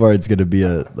like Boulevard's gonna be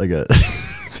a like a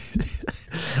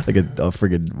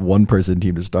friggin' 1-person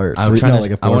team to start. I'm trying to.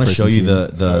 like a I want to 4-person show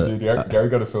you team. Gary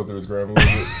got to filter his gram a little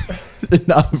bit.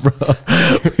 Nah, bro.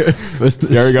 We're supposed to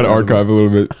Gary got to archive a little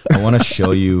bit. I want to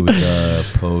show you the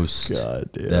post. God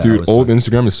damn. that I Dude, was old talking-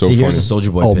 Instagram is so See, funny. here's a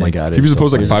Soulja Boy. Oh pic. my god. He used it's to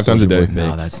post so like funny. 5 times a day.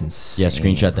 No, that's insane. Yeah,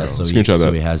 screenshot that so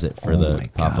Screenshot he that. has it for Oh the my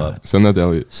pop God. up. Send that to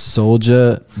Elliot.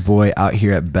 Soulja Boy out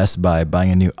here at Best Buy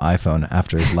buying a new iPhone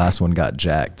after his last one got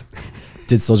jacked.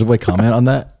 Did Soulja Boy comment on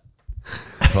that?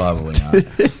 Probably not.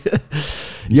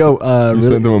 Yo, He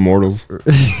sent them immortals.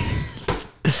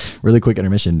 really quick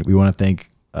intermission. We want to thank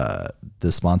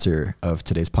the sponsor of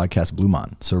today's podcast,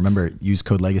 Blvrd. So remember, use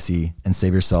code Legacy and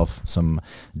save yourself some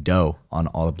dough on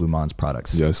all of Blvrd's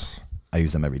products. Yes, I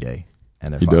use them every day,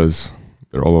 and they're he fine. does.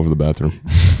 They're all over the bathroom,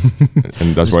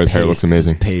 and that's Just why his hair looks paste,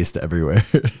 amazing. just paste everywhere.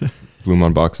 Blue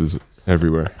Mon boxes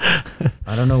everywhere.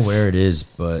 I don't know where it is,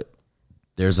 but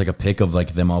there's like a pic of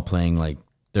like them all playing, like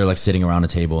they're like sitting around a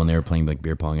table and they were playing like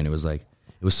beer pong, and it was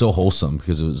so wholesome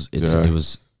because Yeah. it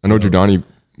was. I know Giordani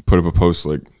put up a post,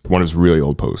 like one of his really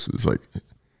old posts. It's like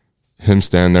him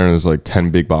standing there and there's like 10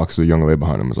 big boxes of Young LA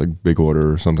behind him. It's like big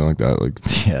order or something like that. Like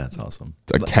Yeah, that's awesome.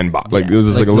 like 10 boxes. Like Yeah. it was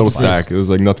just Like like a little simple. stack. It was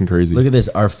like nothing crazy. Look at this.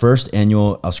 Our first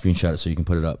annual. I'll screenshot it so you can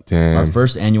put it up. Damn. Our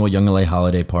first annual Young LA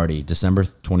holiday party, December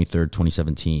 23rd,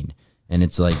 2017, and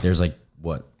it's like there's like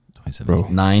what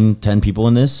 2017. 9-10 people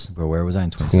in this. Bro, where was I in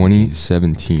 2017?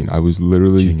 2017. I was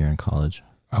literally Junior in college.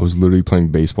 playing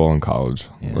baseball in college.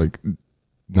 Yeah. Like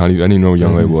not even I didn't know It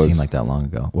Young LA doesn't was. seem like that long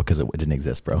ago. Well, because it didn't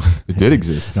exist, bro. It did It's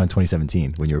exist. not in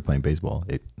 2017 when you were playing baseball.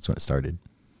 That's when it started.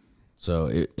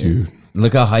 So Dude.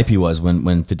 look how hype he was when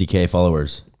 50K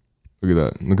followers. Look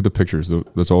at that. Look at the pictures.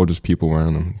 That's all just people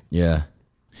wearing them. Yeah,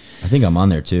 I think I'm on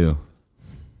there too.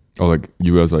 Oh, like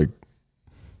you as like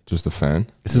just a fan.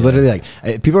 This is literally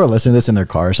like people are listening to this in their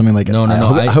car or something. Like No.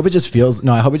 I hope it just feels.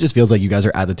 No, I hope it just feels like you guys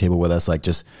are at the table with us. Like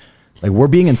just like we're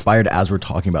being inspired as we're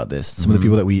talking about this. Some of the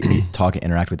people that we talk and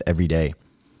interact with every day.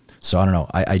 So I don't know.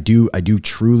 I do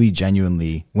truly,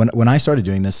 genuinely. When I started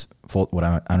doing this full,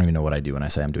 I don't even know what I do when I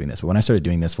say I'm doing this. But when I started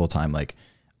doing this full time, like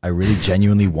I really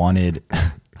genuinely wanted.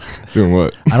 Doing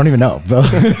what? I don't even know, bro.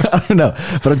 I don't know.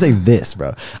 But I'm saying this,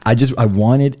 bro. I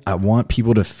want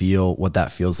people to feel what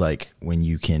that feels like when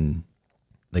you can,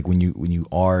 like when you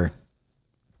are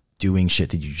doing shit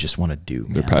that you just want to do.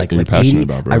 They're man. you're passionate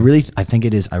about, bro. I think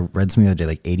it is. I read something the other day,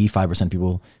 like 85% of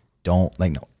people don't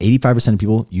like, no, 85% of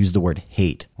people use the word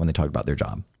hate when they talk about their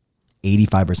job.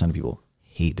 85% of people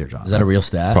hate their job. Is that a real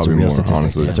stat? Probably It's a real more, statistic.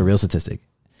 honestly. It's a real statistic.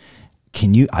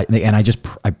 Can you? I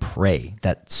pray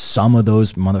that some of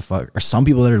those motherfuckers, or some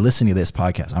people that are listening to this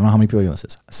podcast, I don't know how many people are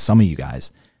listening to this, some of you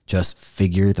guys just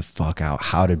figure the fuck out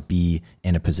how to be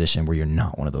in a position where you're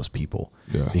not one of those people.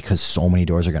 Yeah. Because so many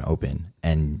doors are going to open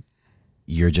and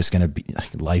you're just going to be,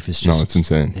 like, life is just, No, it's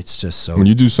insane. It's just so, When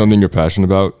you do something you're passionate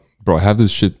about, bro, I have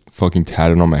this shit fucking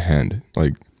tatted on my hand.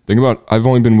 Like, think about, I've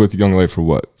only been with Young LA for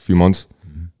what, a few months?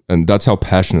 And that's how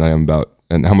passionate I am about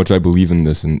and how much I believe in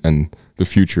this and the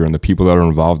future and the people that are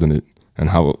involved in it and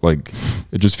how, like,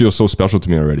 it just feels so special to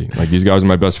me already. Like, these guys are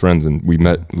my best friends and we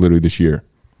met literally this year.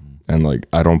 And, like,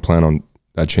 I don't plan on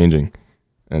that changing.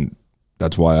 And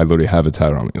that's why I literally have a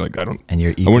tattoo on me. Like, I don't, and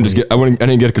you're I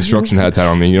didn't get a construction hat tattoo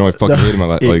on me. You know, I fucking hated my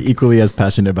life. Like, equally as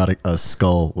passionate about a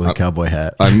skull with a cowboy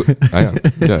hat. I am.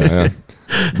 Yeah, I am.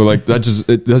 But like that's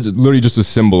literally just a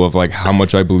symbol of like how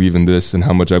much I believe in this and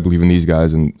how much I believe in these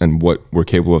guys and what we're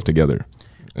capable of together.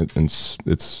 And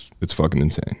it's it's fucking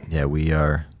insane. Yeah, we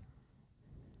are.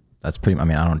 That's pretty. I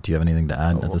mean, I don't. Do you have anything to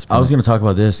add at this point? I was gonna talk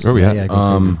about this. Oh yeah. Yeah,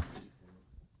 go crazy.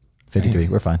 53.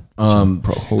 We're fine.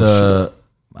 The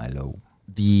Milo.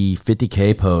 the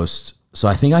 50K post. So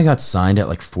I think I got signed at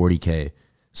like 40K.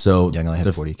 So Young LA had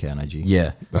 40K on IG.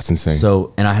 Yeah, That's insane.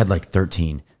 So and I had like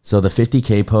 13. So the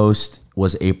 50K post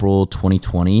was April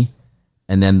 2020,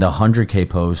 and then the 100K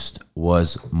post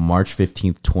was March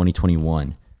 15th,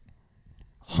 2021.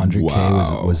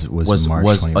 100K was March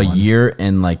Was 21. a year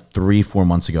and like 3-4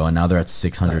 months ago, and now they're at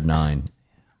 609,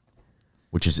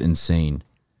 which is insane.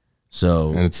 So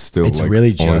and it's still It's like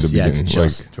really only just the yeah. It's beginning.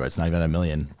 just it's not even a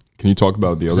million. Can you talk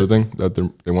about the other thing that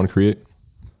they want to create?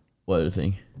 what other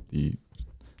thing? The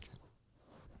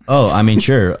Oh, I mean,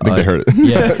 sure. I think they heard it.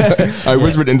 Yeah, I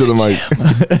whispered into the mic.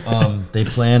 they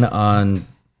plan on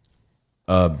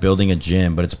building a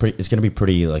gym, but it's gonna be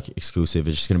pretty like exclusive.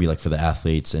 It's just gonna be like for the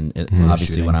athletes, and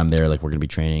obviously when I'm there, like we're gonna be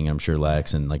training. I'm sure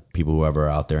Lex and like people whoever are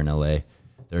out there in LA,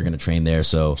 they're gonna train there.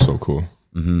 So cool.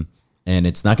 and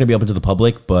it's not gonna be open to the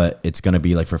public, but it's gonna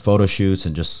be like for photo shoots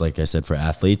and just like I said for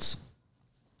athletes.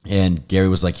 And Gary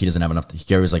was like, he doesn't have enough.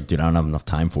 Gary was like, dude, I don't have enough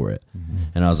time for it.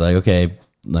 And I was like, okay,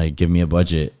 like give me a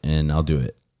budget and I'll do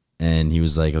it. And he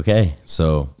was like, okay.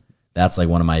 So that's like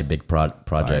one of my big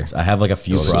projects. I have like a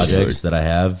few projects that I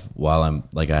have while I'm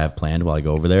like I have planned while I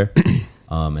go over there,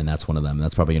 and that's one of them.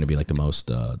 That's probably gonna be like the most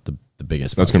the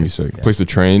biggest. That's gonna be sick. Place to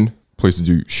train, place to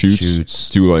do shoots.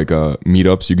 Do like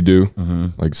meetups you could do,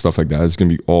 like stuff like that. It's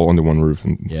gonna be all under one roof,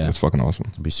 and it's fucking awesome.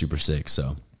 It'll be super sick.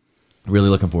 So really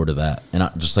looking forward to that, and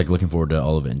just like looking forward to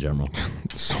all of it in general.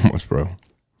 So much, bro.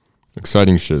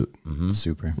 Exciting shit.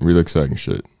 Super. Really exciting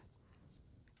shit.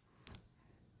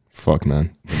 Fuck,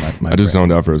 man. My I just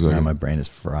zoned out for a second. Yeah, my brain is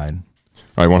fried. All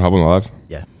right, want to hop on live?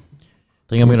 Yeah. I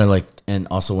think I'm gonna like, and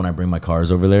also when I bring my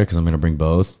cars over there, because I'm gonna bring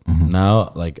both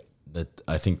now. Like that,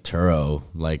 I think Turo,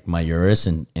 like my Urus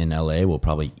in LA, will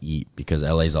probably eat because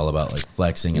LA is all about like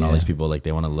flexing and all these people like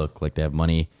they want to look like they have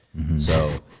money. So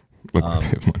Look like they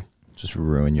have money. Just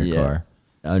ruin your car.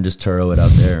 I'm just Turo it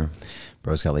out there.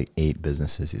 Bro's got like 8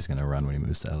 businesses he's gonna run when he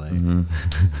moves to LA.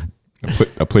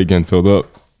 I play again filled up.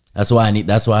 That's why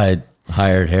I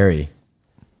hired Harry.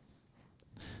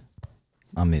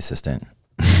 I'm the assistant.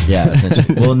 Yeah,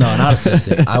 essentially. Well, no, not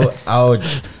assistant. I would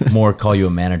more call you a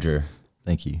manager.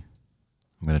 Thank you.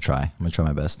 I'm gonna try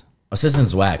my best.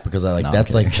 Assistant's whack because I like No,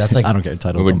 that's I'm like kidding. I don't get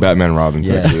titles. It was like Batman Robin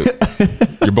type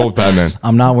shit. You're both Batman.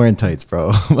 I'm not wearing tights,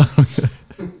 bro.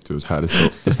 Dude, his hat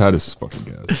is fucking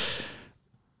gas.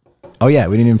 Oh yeah,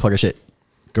 we didn't even plug our shit.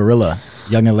 Gorilla,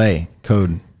 Young LA,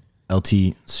 code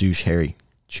LT Soosh Harry.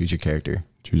 Choose your character.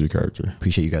 Choose your character.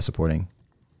 Appreciate you guys supporting.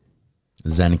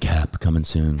 Zen Cap coming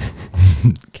soon.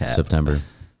 Cap. September.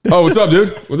 Oh, what's up,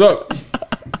 dude? What's up? Hey,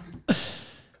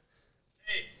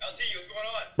 LT, what's going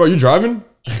on? Bro, you driving?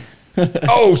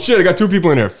 Oh shit, I got 2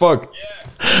 people in here. Fuck.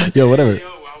 Yeah. Yo, whatever. Yo,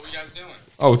 how you guys doing?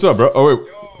 Oh, what's up, bro? Oh wait.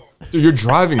 Yo. Dude, you're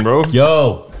driving, bro.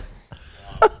 Yo.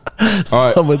 All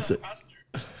right. Someone said, Passenger.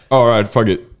 Oh, all right, fuck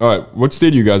it. All right, what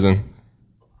state are you guys in?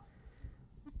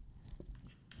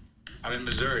 I'm in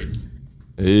Missouri.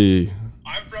 Hey,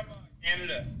 I'm from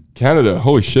Canada. Canada.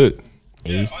 Holy shit.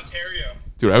 Yeah, Ontario.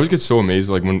 Dude, I always get so amazed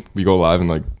like when we go live and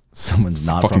like someone's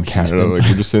not fucking from Canada, Houston. like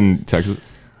we're just in Texas.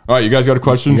 All right, you guys got a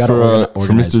question You gotta for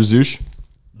organize. Mr. Zoosh?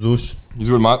 Zoosh. He's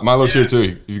with Milo's here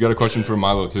too. You got a question for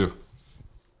Milo too?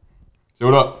 Say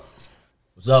what up.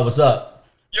 What's up? What's up?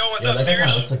 Yo, what's Yo, up, that guy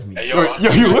kinda Serious? looks like me. Hey, yo,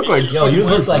 Yo, you look like Yo, you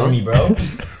look like me, bro.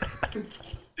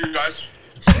 you guys.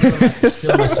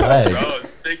 Still my swag. Bro,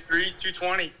 6'3",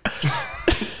 220.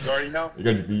 You already know. You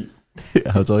got your beat.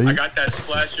 I'll tell I you. got that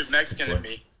splash of Mexican in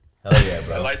me. Hell yeah,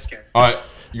 The bro. light skin. All right,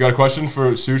 you got a question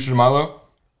for Soosh and Milo?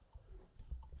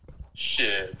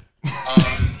 Shit.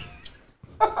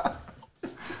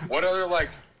 What other like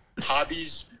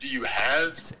hobbies do you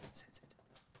have?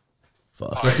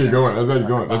 Fuck. That's where you're going. That's where you're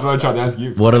going. That's what I tried to ask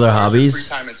you. What other As far as your hobbies?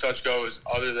 Free time and such goes,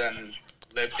 other than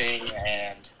lifting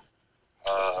and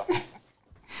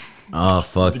Oh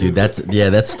fuck, dude.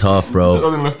 That's tough, bro.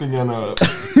 Other than lifting and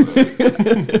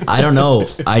I don't know.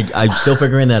 I'm still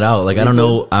figuring that out. Like I don't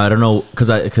know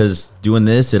because doing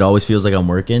this, it always feels like I'm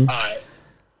working. alright.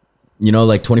 You know,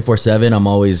 like 24/7. I'm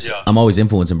always Yeah.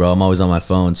 influencing, bro. I'm always on my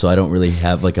phone, so I don't really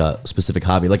have like a specific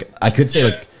hobby. Like I could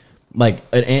say like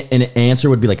an answer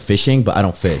would be like fishing, but I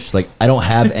don't fish. Like I don't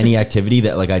have any activity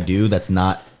that like I do that's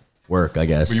not work, I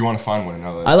guess. but you want to find one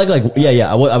now that I like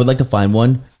yeah. I would like to find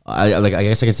one. I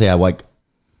guess I could say I like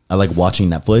watching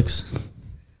Netflix.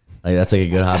 Like that's like a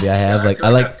good hobby I have. I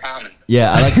feel like that's common.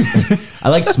 yeah, I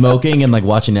like smoking and like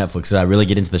watching Netflix. 'Cause I really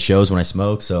get into the shows when I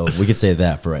smoke. So we could say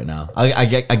that for right now. I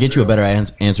get you a better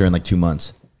answer in like 2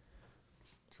 months.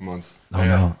 2 months. Oh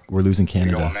no, we're losing Where you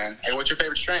Canada. going, man? Hey, what's your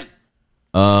favorite strain?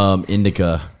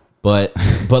 Indica, but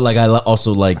like I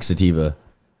also like sativa.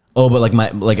 Oh, but like my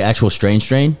actual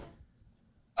strain.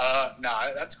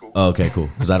 Nah, that's cool. Oh, okay, cool.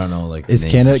 Because I don't know like Is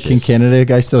names Canada? and Can shit. Canada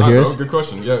guys still hear us? Good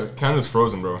question. Yeah, Canada's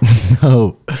frozen, bro.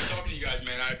 No. Talking to you guys,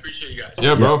 man. I appreciate you guys.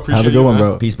 Yeah, bro. Appreciate Have a good you, one, man.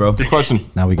 bro. Peace, bro. Good question.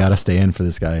 Now we gotta stay in for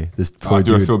this guy. This poor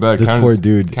Dude, dude. I feel bad. This poor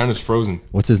dude. Canada's frozen.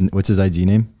 What's his IG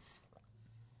name?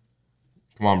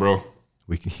 Come on, bro.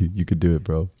 You could do it,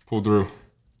 bro. Pull through.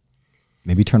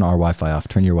 Maybe turn our Wi-Fi off.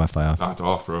 Turn your Wi-Fi off. Nah, it's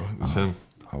off, bro. It's him.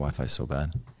 Our Wi-Fi is so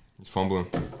bad. He's fumbling.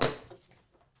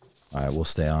 All right, we'll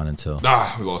stay on until.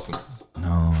 Ah, we lost him.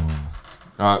 No.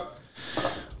 All right.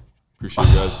 Appreciate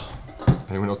you guys.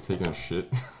 Anyone else taking a shit?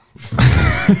 You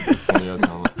guys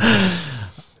comment.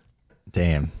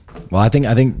 Damn. Well, I think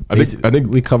I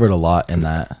think- we covered a lot in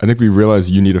that. I think we realized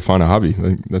you need to find a hobby.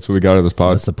 Like, that's what we got out of this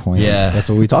pod. That's the point. Yeah. That's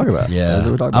what we talk about. Yeah, That's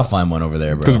what we're talking I'll about. find one over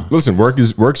there, bro. Because listen,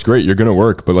 work's great. You're gonna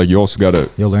work, but like you also gotta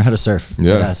You'll learn how to surf.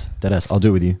 Yeah. Deadass. I'll do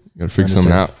it with you. gotta figure Learn to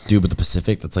something surf. out. Dude, but the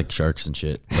Pacific, that's like sharks and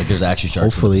shit. Like there's actually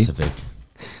sharks Hopefully. in the Pacific.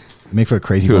 Make for a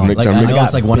crazy Dude, vlog. make- Like I I mean- know got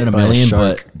it's like one in a bit by a million,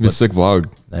 shark. but Be a sick vlog.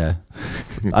 Yeah.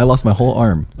 I lost my whole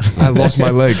arm. I lost my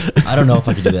leg. I don't know if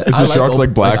I could do that. Is the shark's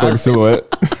like black, like a silhouette?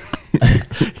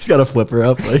 He's got a flipper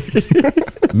up.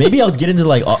 Like, Maybe I'll get into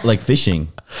like fishing,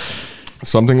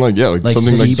 Something like like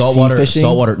something like. deep sea saltwater. fishing?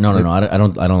 Saltwater. No. I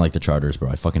don't like the charters, bro.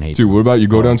 I fucking hate. Dude, what about you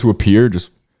go down to a pier, just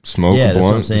smoke Yeah, a that's blunt,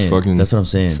 what I'm just saying. fucking That's what I'm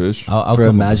saying. Fish. I'll bro,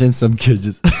 come- imagine some kid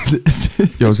just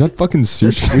Yo, is that fucking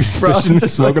Soosh bro, fishing,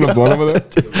 just smoking a blunt over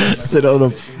there? sit on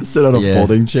a Yeah.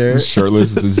 folding chair. Just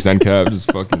shirtless, with his Zen cap,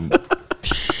 just fucking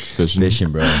fishing.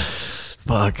 fishing, bro.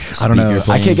 Fuck. I don't know.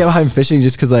 Speaker I phone. can't get behind fishing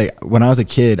just because, like, when I was a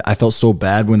kid, I felt so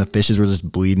bad when the fishes were just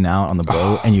bleeding out on the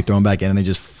boat and you throw them back in and they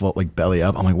just float like belly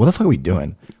up. I'm like, what the fuck are we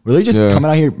doing? Really just Yeah. coming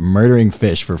out here murdering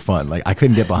fish for fun. Like, I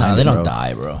couldn't get behind Nah, it, they don't bro.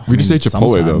 die, bro. We just mean, ate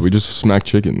Chipotle though. sometimes. We just smacked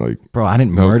chicken. Like, Bro, I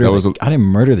didn't No, murder. that was I didn't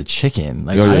murder the chicken.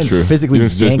 Like, Oh, yeah, I didn't true. physically You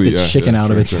yank didn't the physically- yeah, chicken yeah, out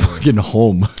of true, its true. fucking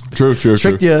home. true.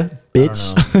 Tricked you,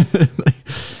 bitch.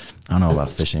 I don't know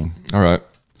about fishing. All right,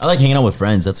 I like hanging out with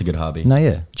friends. That's a good hobby. No,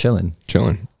 yeah, chilling.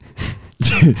 chilling.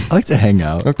 I like to hang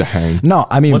out. I have to hang. No,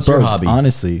 I mean, What's bro, your hobby?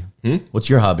 honestly, What's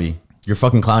your hobby? You're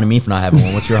fucking clowning me for not having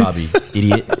one. What's your hobby,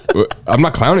 idiot? I'm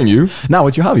not clowning you. no,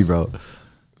 what's your hobby, bro?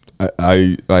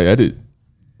 I edit.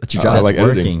 That's your I job. like That's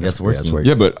editing. working. That's working. that's work.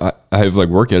 Yeah, but I have like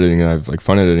work editing and I have like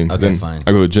fun editing. Okay, then fine.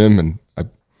 I go to the gym and I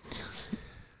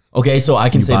Okay, so I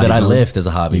can say that I bodybuild? lift as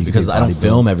a hobby You because do I don't bodybuild.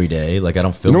 film every day. Like I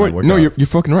don't film you know my what? workout. No, you're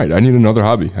fucking right. I need another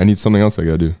hobby. I need something else I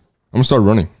gotta do. I'm gonna start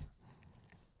running.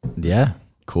 Yeah,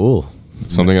 cool.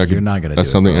 It's something I could. you're not gonna. That's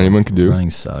do something it, bro. anyone could do. Running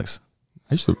sucks.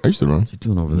 I used to run. What's he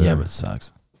doing over there? Yeah, but it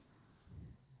sucks.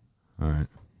 All right.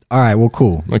 All right, well,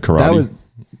 cool. Like karate. That was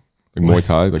Like Muay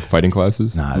Thai, like fighting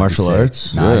classes. nah, that'd be Martial sick.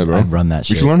 arts? Nah, Yeah, I'd, bro. I'd run that We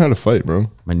shit, should learn how to fight, bro.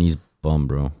 My knee's bum,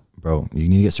 bro. bro. You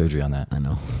need to get surgery on that. I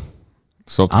know.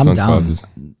 Self I'm defense down. classes.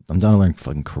 I'm down to learn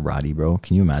fucking karate, bro.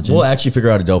 Can you imagine? We'll actually figure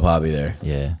out a dope hobby there.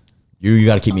 Yeah, You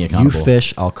got to keep me you accountable.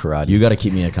 fish, I'll karate. You got to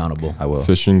keep me accountable. I will.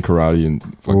 Fishing, karate, and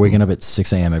We're fucking waking up at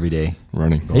 6 a.m. every day.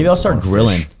 running. Maybe I'll start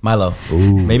grilling, Milo.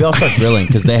 Maybe I'll start grilling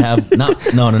because they have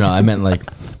not. No. I meant like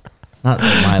not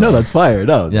Milo. No, that's fire.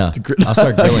 No, Yeah, I'll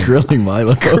start grilling. grilling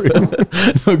Milo.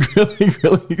 No,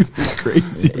 grilling is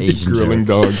crazy. Asian Grilling jerk.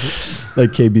 dogs.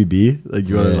 Like KBB. Like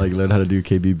you want to Yeah. like learn how to do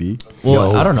KBB.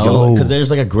 Well, Yo, I don't know yo. because there's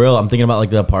like a grill. I'm thinking about like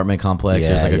the apartment complex. Yeah,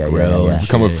 There's like yeah, a grill. yeah. And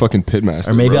Become a shit. fucking pitmaster.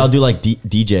 Or maybe bro. I'll do like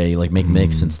DJ, like make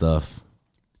mix and stuff.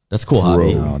 That's a cool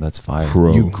hobby. No, that's fire.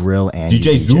 Pro. You grill and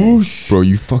DJ you Zoosh. Bro,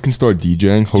 you fucking start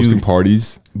DJing, hosting Dude.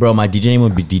 parties. Bro, my DJ name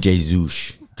would be DJ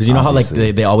Zoosh. Because you know how like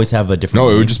Obviously. they always have a different No,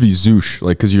 it name? would just be Zoosh,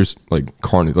 like because you're like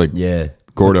carnage, like Yeah.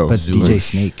 Gordo. But Like, DJ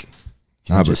Snake. He's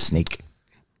Nah, not but- just Snake.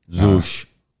 Zoosh.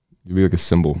 you'd be like a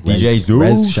symbol. DJ Rez-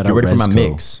 Zoosh. shout Get out ready for my Rezco.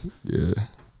 mix. Yeah,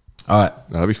 All right.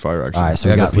 that'd be fire. Actually, All right, so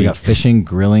I we gotta got we pee. got fishing,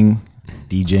 grilling,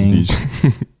 DJing.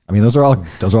 I mean, those are all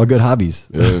good hobbies.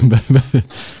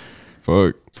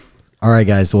 fuck All right,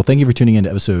 guys. Well, thank you for tuning in to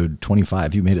episode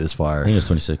 25. You made it this far. I think it's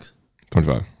 26.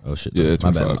 25. Oh shit. Yeah, my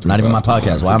 25, bad. Not even my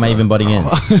 25, podcast. Why am I even butting in?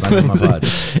 It's not even my pod.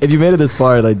 If you made it this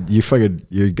far, like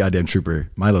you're a goddamn trooper.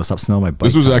 Milo, stop smelling my butt.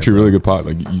 This was actually a really good pot.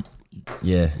 Like, you,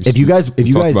 Yeah. If you guys talked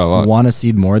about a lot. want to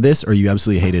see more of this or you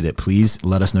absolutely hated it, please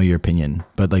let us know your opinion.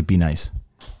 But like, be nice.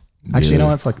 Actually, you know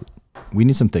Yeah. what? Fuck. We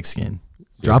need some thick skin.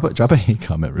 Drop a hate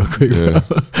comment real quick. Yeah.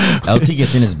 Bro. LT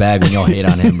gets in his bag when y'all hate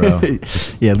on him, bro.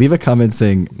 Yeah, leave a comment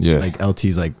saying Yeah. like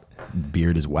LT's like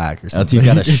beard is whack or something. LT's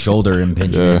got a shoulder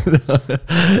impingement. yeah,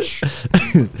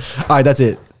 All right, that's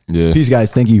it. yeah. Peace,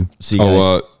 guys. Thank you. See you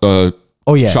guys. Oh,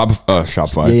 Oh yeah,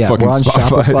 Shopify. yeah. Fucking We're on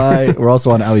Shopify. We're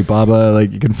also on Alibaba.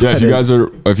 Like you can. Yeah,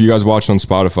 Find if you guys watched on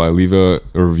Spotify, leave a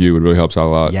review. It really helps out a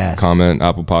lot. Yes. Comment,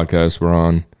 Apple Podcasts, we're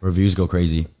on. Reviews go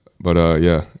crazy. But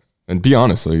yeah, and be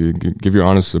honest. Like, give your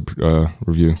honest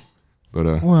review.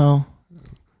 But well,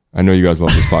 I know you guys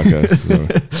love this podcast.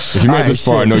 So if you made it this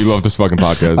far, I know you love this fucking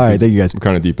podcast. All right, thank you guys. I'm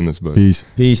kind of deep in this, but Peace.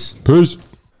 Peace.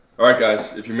 All right,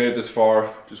 guys. If you made it this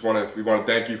far, we want to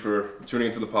thank you for tuning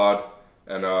into the pod,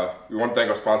 and we want to thank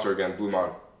our sponsor again,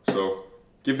 Blvrd. So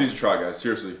give these a try, guys.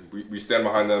 Seriously, we stand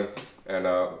behind them, and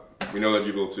we know that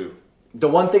you will too. The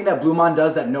one thing that Blvrd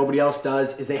does that nobody else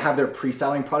does is they have their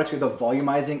pre-styling products with the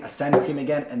volumizing Ascend Cream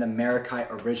again and the Marikai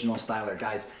Original Styler.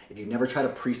 Guys, if you've never tried a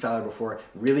pre-styler before,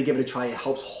 really give it a try. It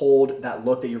helps hold that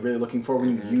look that you're really looking for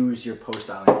when you use your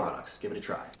post-styling products. Give it a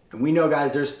try. And we know,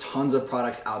 guys, there's tons of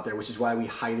products out there, which is why we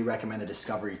highly recommend the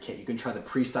Discovery Kit. You can try the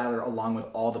pre-styler along with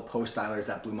all the post-stylers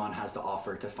that Blvrd has to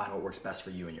offer to find what works best for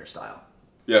you and your style.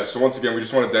 Yeah, so once again, we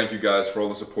just want to thank you guys for all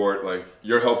the support. Like,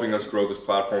 you're helping us grow this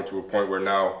platform to a point where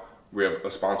now we have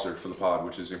a sponsor for the pod,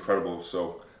 which is incredible.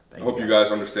 So I hope you guys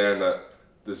understand that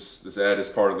this ad is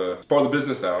part of the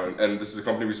business now, and this is a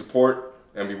company we support,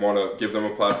 and we want to give them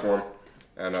a platform,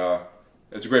 and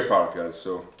it's a great product, guys.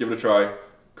 So give it a try.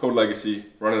 Code Legacy,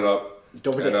 run it up.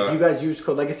 Don't forget, if you guys use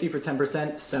Code Legacy for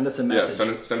 10%, send us a message. Send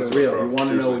it for to us, real. bro. We want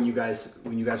to know when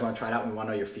Seriously. you guys want to try it out. We want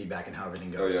to know your feedback and how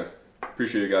everything goes. Oh yeah,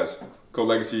 appreciate you guys. Code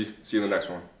Legacy. See you in the next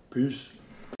one. Peace.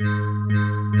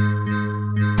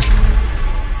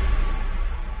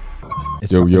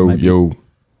 Yo.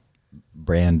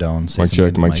 Brandon. Say Mic something check,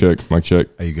 into the mic check.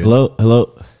 Are you good?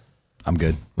 Hello. I'm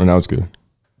good. Right now it's good.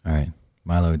 All right.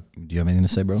 Milo, do you have anything to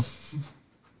say, bro?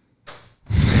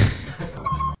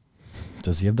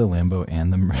 Does he have the Lambo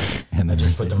and the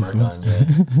Just put the Mercedes Merc one? on,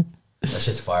 yeah. That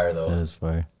shit's fire though. That is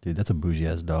fire. Dude, that's a bougie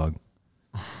ass dog.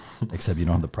 Except you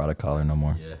don't have the product collar no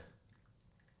more. Yeah.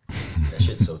 That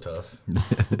shit's so tough.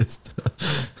 It's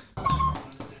tough.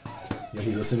 Yeah,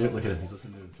 he's listening. Look at him. He's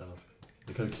listening to himself.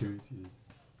 Look how curious he is.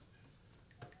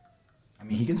 I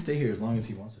mean, he can stay here as long as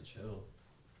he wants to chill.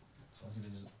 As long as he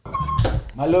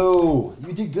just... Milo,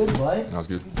 you did good, bud. That was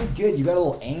good. You did good. You got a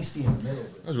little angsty in the middle.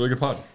 That was a really good pod.